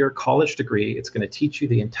 4-year college degree. It's going to teach you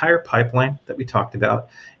the entire pipeline that we talked about,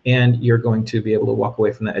 and you're going to be able to walk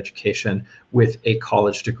away from that education with a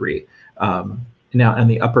college degree. Now, on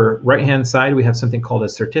the upper right-hand side, we have something called a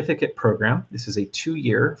certificate program. This is a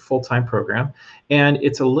 2-year full-time program, and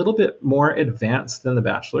it's a little bit more advanced than the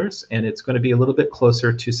bachelor's, and it's going to be a little bit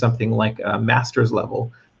closer to something like a master's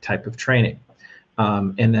level type of training.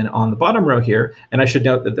 And then on the bottom row here, and I should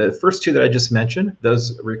note that the first 2 that I just mentioned,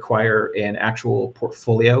 those require an actual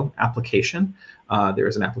portfolio application. There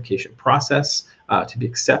is an application process to be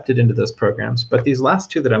accepted into those programs. But these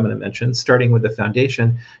last 2 that I'm going to mention, starting with the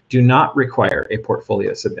foundation, do not require a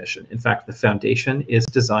portfolio submission. In fact, the foundation is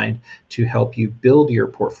designed to help you build your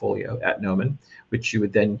portfolio at Gnomon, which you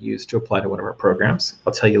would then use to apply to one of our programs.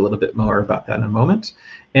 I'll tell you a little bit more about that in a moment.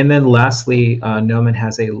 And then lastly, Gnomon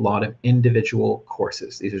has a lot of individual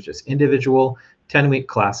courses. These are just individual 10-week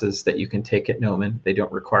classes that you can take at Gnomon. They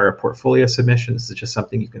don't require a portfolio submission. This is just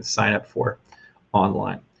something you can sign up for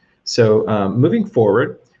online. So moving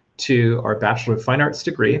forward to our Bachelor of Fine Arts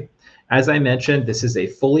degree, as I mentioned, this is a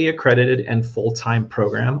fully accredited and full-time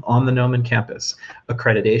program on the Gnomon campus.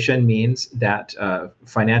 Accreditation means that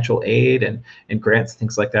financial aid and grants,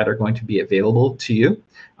 things like that, are going to be available to you.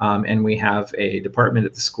 And we have a department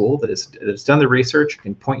at the school that has done the research,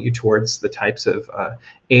 can point you towards the types of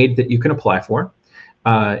aid that you can apply for.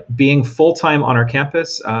 Being full-time on our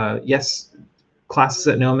campus, yes, classes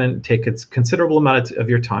at Gnomon take a considerable amount of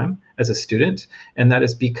your time as a student, and that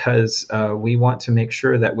is because we want to make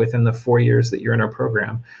sure that within the 4 years that you're in our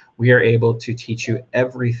program, we are able to teach you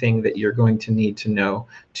everything that you're going to need to know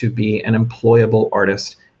to be an employable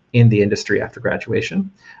artist in the industry after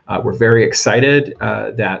graduation. We're very excited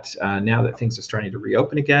that now that things are starting to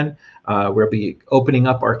reopen again, we'll be opening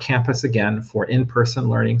up our campus again for in-person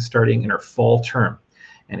learning starting in our fall term.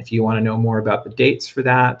 And if you want to know more about the dates for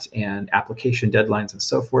that and application deadlines and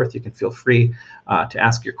so forth, you can feel free to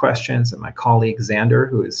ask your questions. And my colleague Xander,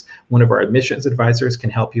 who is one of our admissions advisors, can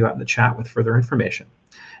help you out in the chat with further information.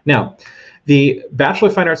 Now, the Bachelor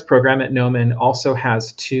of Fine Arts program at Gnomon also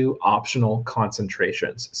has 2 optional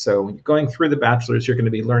concentrations. So when you're going through the bachelor's, you're going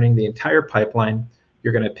to be learning the entire pipeline.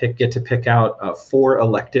 You're going to get to pick out 4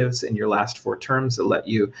 electives in your last 4 terms that let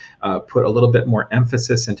you put a little bit more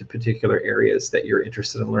emphasis into particular areas that you're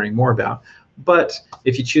interested in learning more about. But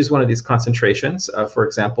if you choose one of these concentrations, for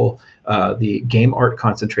example, the game art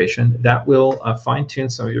concentration, that will fine-tune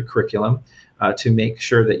some of your curriculum to make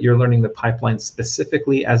sure that you're learning the pipeline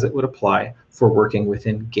specifically as it would apply for working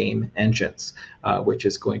within game engines, which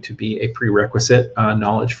is going to be a prerequisite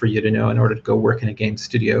knowledge for you to know in order to go work in a game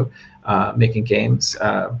studio, making games,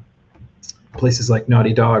 places like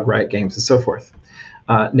Naughty Dog, Riot Games, and so forth.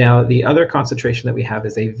 Now, the other concentration that we have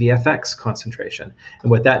is a VFX concentration.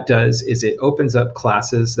 And what that does is it opens up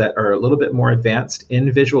classes that are a little bit more advanced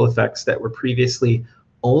in visual effects that were previously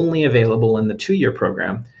only available in the 2-year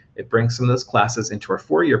program It brings some of those classes into our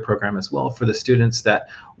 4-year program as well for the students that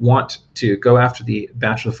want to go after the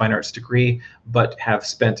Bachelor of Fine Arts degree, but have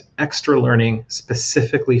spent extra learning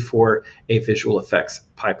specifically for a visual effects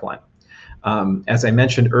pipeline. As I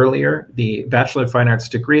mentioned earlier, the Bachelor of Fine Arts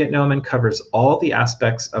degree at Gnomon covers all the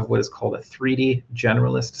aspects of what is called a 3D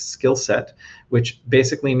generalist skill set, which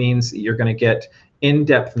basically means you're going to get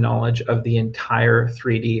in-depth knowledge of the entire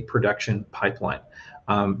 3D production pipeline.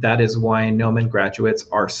 That is why Gnomon graduates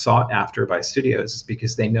are sought after by studios,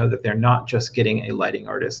 because they know that they're not just getting a lighting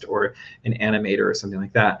artist or an animator or something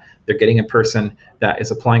like that. They're getting a person that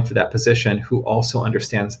is applying for that position who also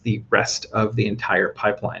understands the rest of the entire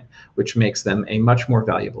pipeline, which makes them a much more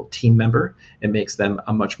valuable team member. It makes them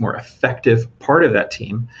a much more effective part of that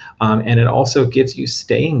team. And it also gives you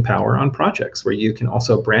staying power on projects where you can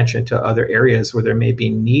also branch into other areas where there may be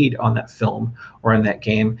need on that film or in that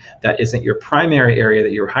game that isn't your primary area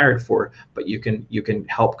that you're hired for, but you can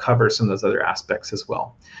help cover some of those other aspects as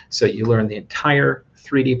well. So you learn the entire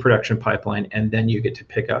 3D production pipeline, and then you get to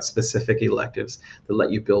pick out specific electives that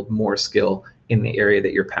let you build more skill in the area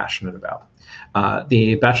that you're passionate about.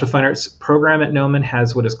 The Bachelor of Fine Arts program at Gnomon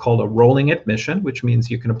has what is called a rolling admission, which means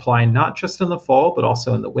you can apply not just in the fall, but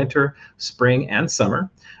also in the winter, spring, and summer.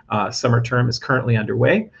 Summer term is currently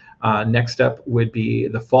underway. Next up would be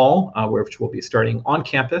the fall, which will be starting on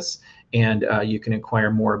campus, and you can inquire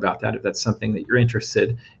more about that if that's something that you're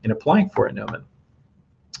interested in applying for at Gnomon.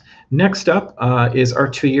 Next up is our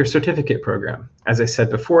 2-year certificate program. As I said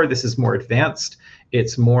before, this is more advanced.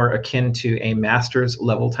 It's more akin to a master's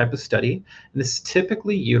level type of study. And this is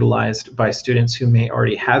typically utilized by students who may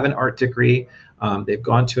already have an art degree. They've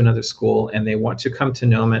gone to another school and they want to come to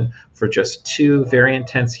Gnomon for just 2 very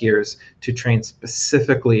intense years to train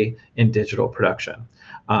specifically in digital production.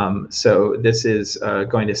 So this is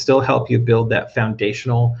going to still help you build that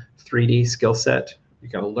foundational 3D skill set. You're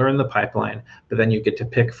going to learn the pipeline, but then you get to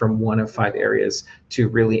pick from one of 5 areas to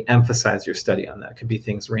really emphasize your study on that. It could be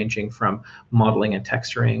things ranging from modeling and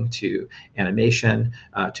texturing to animation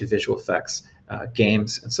to visual effects,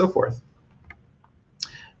 games, and so forth.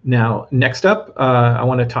 Now, next up, I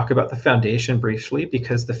want to talk about the foundation briefly,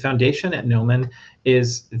 because the foundation at Gnomon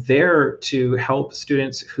is there to help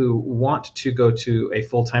students who want to go to a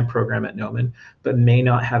full-time program at Gnomon, but may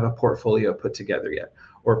not have a portfolio put together yet.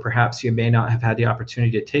 Or perhaps you may not have had the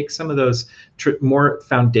opportunity to take some of those more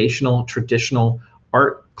foundational, traditional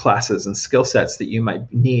art classes and skill sets that you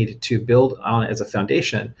might need to build on as a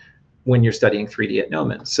foundation when you're studying 3D at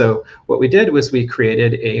Gnomon. So what we did was we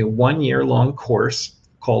created a 1-year-long course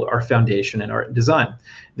called Our Foundation in Art and Design.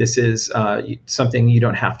 This is something you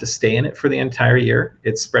don't have to stay in it for the entire year.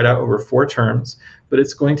 It's spread out over 4 terms, but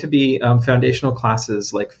it's going to be foundational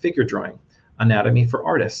classes like figure drawing, anatomy for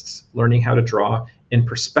artists, learning how to draw in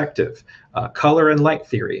perspective, color and light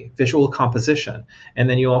theory, visual composition, and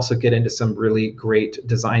then you also get into some really great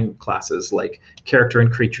design classes like character and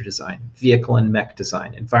creature design, vehicle and mech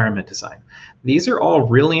design, environment design. These are all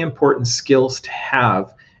really important skills to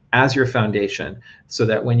have as your foundation, so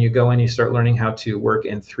that when you go and you start learning how to work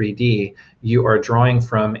in 3D, you are drawing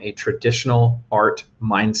from a traditional art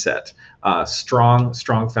mindset,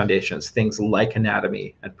 strong foundations, things like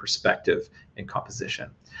anatomy and perspective and composition.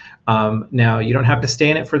 Now, you don't have to stay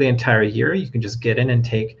in it for the entire year. You can just get in and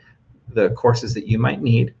take the courses that you might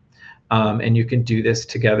need. And you can do this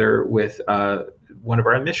together with one of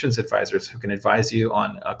our admissions advisors who can advise you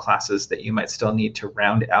on classes that you might still need to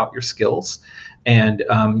round out your skills. And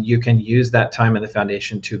you can use that time in the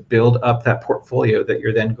foundation to build up that portfolio that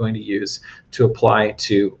you're then going to use to apply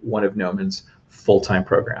to one of Gnomon's full-time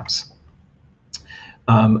programs.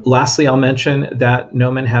 Lastly, I'll mention that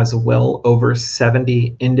Gnomon has well over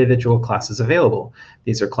 70 individual classes available.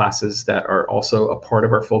 These are classes that are also a part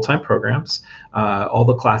of our full-time programs. All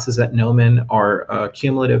the classes at Gnomon are a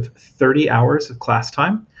cumulative 30 hours of class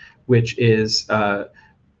time, which is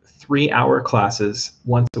 3-hour classes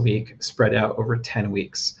once a week spread out over 10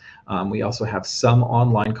 weeks. We also have some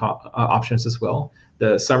online options as well.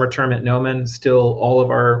 The summer term at Gnomon, still all of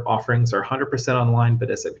our offerings are 100% online, but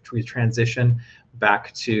as we transition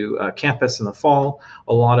back to campus in the fall,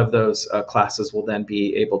 a lot of those classes will then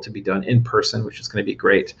be able to be done in person, which is going to be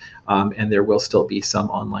great. And there will still be some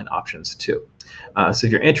online options too. So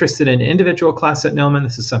if you're interested in an individual class at Gnomon,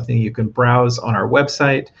 this is something you can browse on our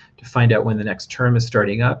website to find out when the next term is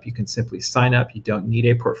starting up. You can simply sign up. You don't need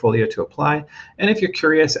a portfolio to apply. And if you're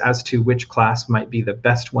curious as to which class might be the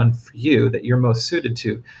best one for you that you're most suited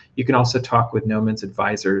to, you can also talk with Gnomon's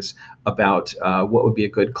advisors about what would be a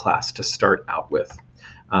good class to start out with.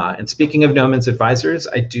 And speaking of Gnomon's advisors,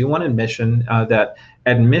 I do want to mention that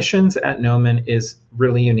admissions at Gnomon is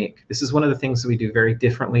really unique. This is one of the things that we do very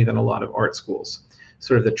differently than a lot of art schools.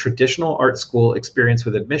 Sort of the traditional art school experience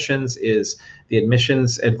with admissions is the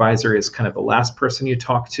admissions advisor is kind of the last person you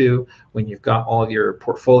talk to when you've got all of your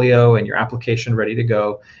portfolio and your application ready to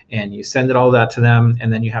go, and you send all that to them,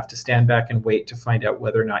 and then you have to stand back and wait to find out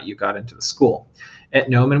whether or not you got into the school. At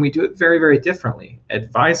Gnomon, we do it very, very differently.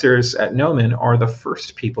 Advisors at Gnomon are the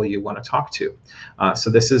first people you want to talk to. So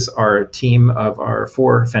this is our team of our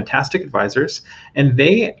 4 fantastic advisors, and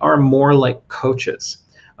they are more like coaches.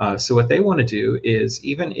 So what they want to do is,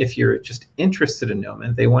 even if you're just interested in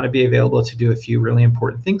Gnomon, they want to be available to do a few really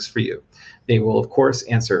important things for you. They will, of course,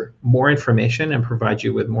 answer more information and provide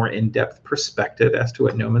you with more in-depth perspective as to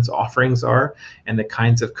what Gnomon's offerings are and the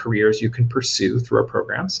kinds of careers you can pursue through our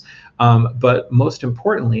programs. But most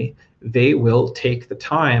importantly, they will take the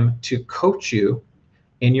time to coach you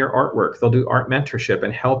in your artwork. They'll do art mentorship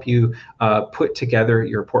and help you put together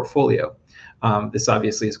your portfolio. This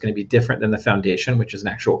obviously is going to be different than the foundation, which is an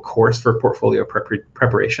actual course for portfolio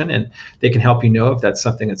preparation, and they can help you know if that's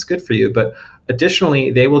something that's good for you. But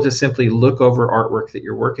additionally, they will just simply look over artwork that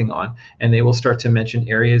you're working on, and they will start to mention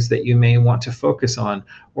areas that you may want to focus on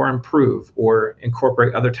or improve or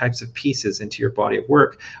incorporate other types of pieces into your body of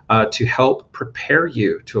work to help prepare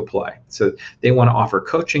you to apply. So they want to offer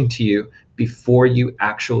coaching to you before you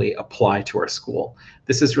actually apply to our school.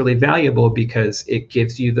 This is really valuable because it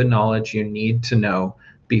gives you the knowledge you need to know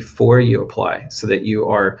before you apply, so that you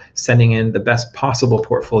are sending in the best possible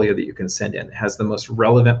portfolio that you can send in. It has the most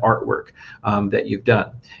relevant artwork that you've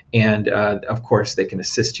done. And of course, they can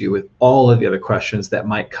assist you with all of the other questions that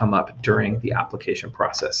might come up during the application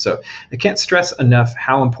process. So I can't stress enough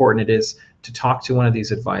how important it is to talk to one of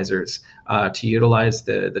these advisors, to utilize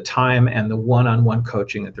the time and the one-on-one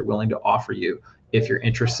coaching that they're willing to offer you if you're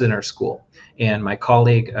interested in our school. And my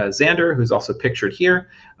colleague, Xander, who's also pictured here,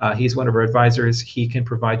 he's one of our advisors. He can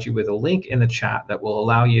provide you with a link in the chat that will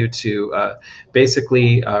allow you to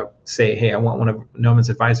basically say, hey, I want one of Gnomon's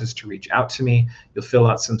advisors to reach out to me. You'll fill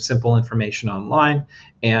out some simple information online,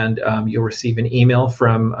 and you'll receive an email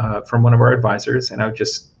from one of our advisors. And I would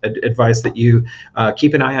just advise that you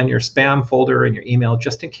keep an eye on your spam folder and your email,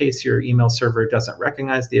 just in case your email server doesn't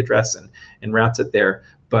recognize the address and routes it there.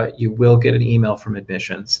 But you will get an email from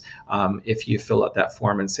admissions if you fill out that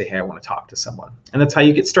form and say, hey, I want to talk to someone. And that's how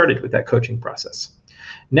you get started with that coaching process.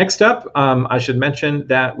 Next up, I should mention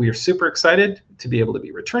that we are super excited to be able to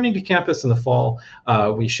be returning to campus in the fall.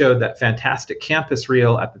 We showed that fantastic campus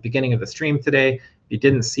reel at the beginning of the stream today. If you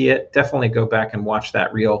didn't see it, definitely go back and watch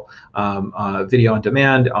that reel video on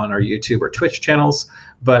demand on our YouTube or Twitch channels.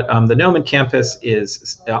 But the Gnomon campus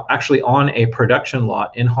is actually on a production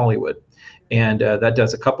lot in Hollywood. And that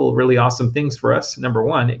does a couple of really awesome things for us. Number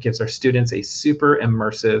one, it gives our students a super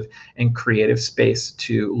immersive and creative space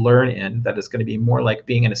to learn in that is going to be more like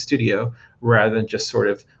being in a studio rather than just sort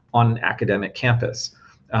of on an academic campus.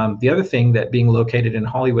 The other thing that being located in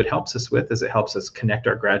Hollywood helps us with is it helps us connect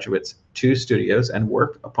our graduates to studios and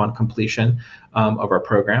work upon completion of our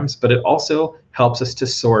programs, but it also helps us to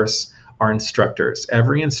source our instructors.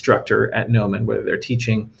 Every instructor at Gnomon, whether they're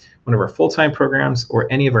teaching one of our full-time programs or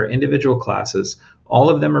any of our individual classes, all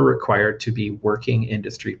of them are required to be working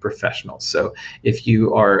industry professionals. So if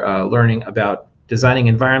you are learning about designing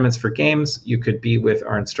environments for games, you could be with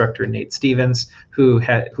our instructor, Nate Stevens, who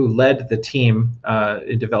led the team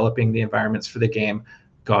in developing the environments for the game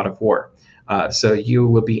God of War. So you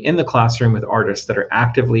will be in the classroom with artists that are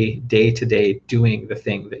actively day-to-day doing the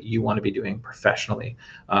thing that you want to be doing professionally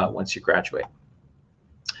once you graduate.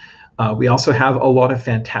 We also have a lot of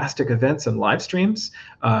fantastic events and live streams.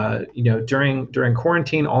 During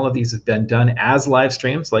quarantine, all of these have been done as live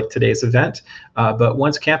streams, like today's event. But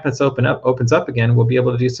once campus opens up again, we'll be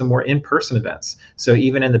able to do some more in-person events. So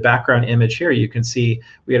even in the background image here, you can see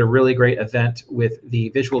we had a really great event with the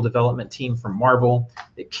visual development team from Marvel.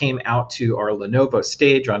 It came out to our Lenovo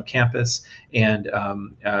stage on campus, and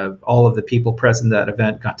all of the people present at that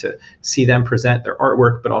event got to see them present their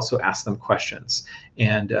artwork, but also ask them questions.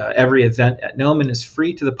 And every event at Gnomon is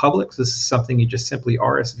free to the public. So this is something you just simply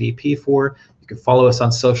RSVP for. You can follow us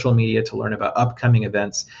on social media to learn about upcoming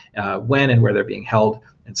events, when and where they're being held,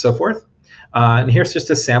 and so forth. And here's just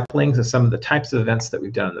a sampling of some of the types of events that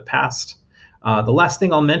we've done in the past. The last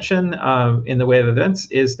thing I'll mention in the way of events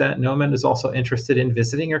is that Gnomon is also interested in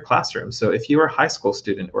visiting your classroom. So if you're a high school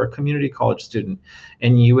student or a community college student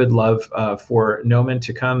and you would love for Gnomon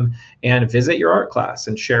to come and visit your art class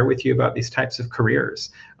and share with you about these types of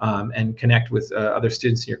careers, and connect with other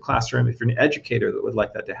students in your classroom. If you're an educator that would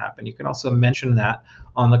like that to happen, you can also mention that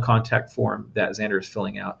on the contact form that Xander is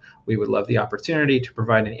filling out. We would love the opportunity to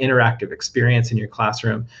provide an interactive experience in your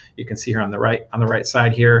classroom. You can see here on the right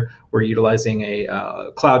side here, we're utilizing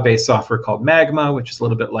a cloud-based software called Magma, which is a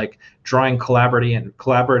little bit like drawing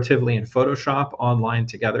collaboratively in Photoshop online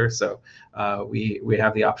together. So we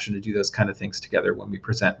have the option to do those kind of things together when we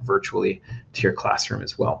present virtually to your classroom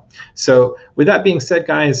as well. So with that being said,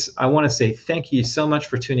 guys, I want to say thank you so much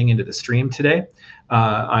for tuning into the stream today.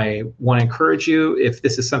 I want to encourage you, if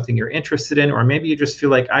this is something you're interested in, or maybe you just feel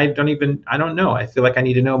like I don't know, I feel like I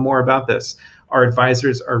need to know more about this. Our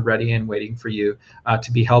advisors are ready and waiting for you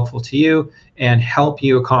to be helpful to you and help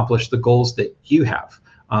you accomplish the goals that you have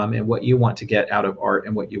and what you want to get out of art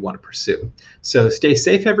and what you want to pursue. So stay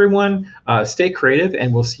safe, everyone. Stay creative,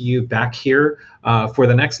 and we'll see you back here for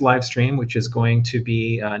the next live stream, which is going to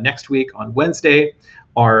be next week on Wednesday,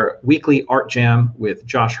 our weekly art jam with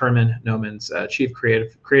Josh Herman, Gnomon's Chief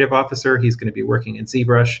Creative Officer. He's going to be working in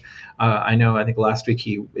ZBrush. I think last week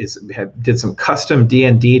he did some custom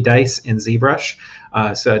D&D dice in ZBrush.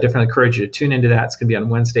 So I definitely encourage you to tune into that. It's going to be on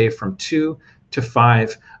Wednesday from 2 to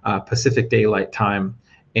 5 Pacific Daylight Time.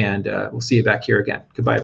 And we'll see you back here again. Goodbye.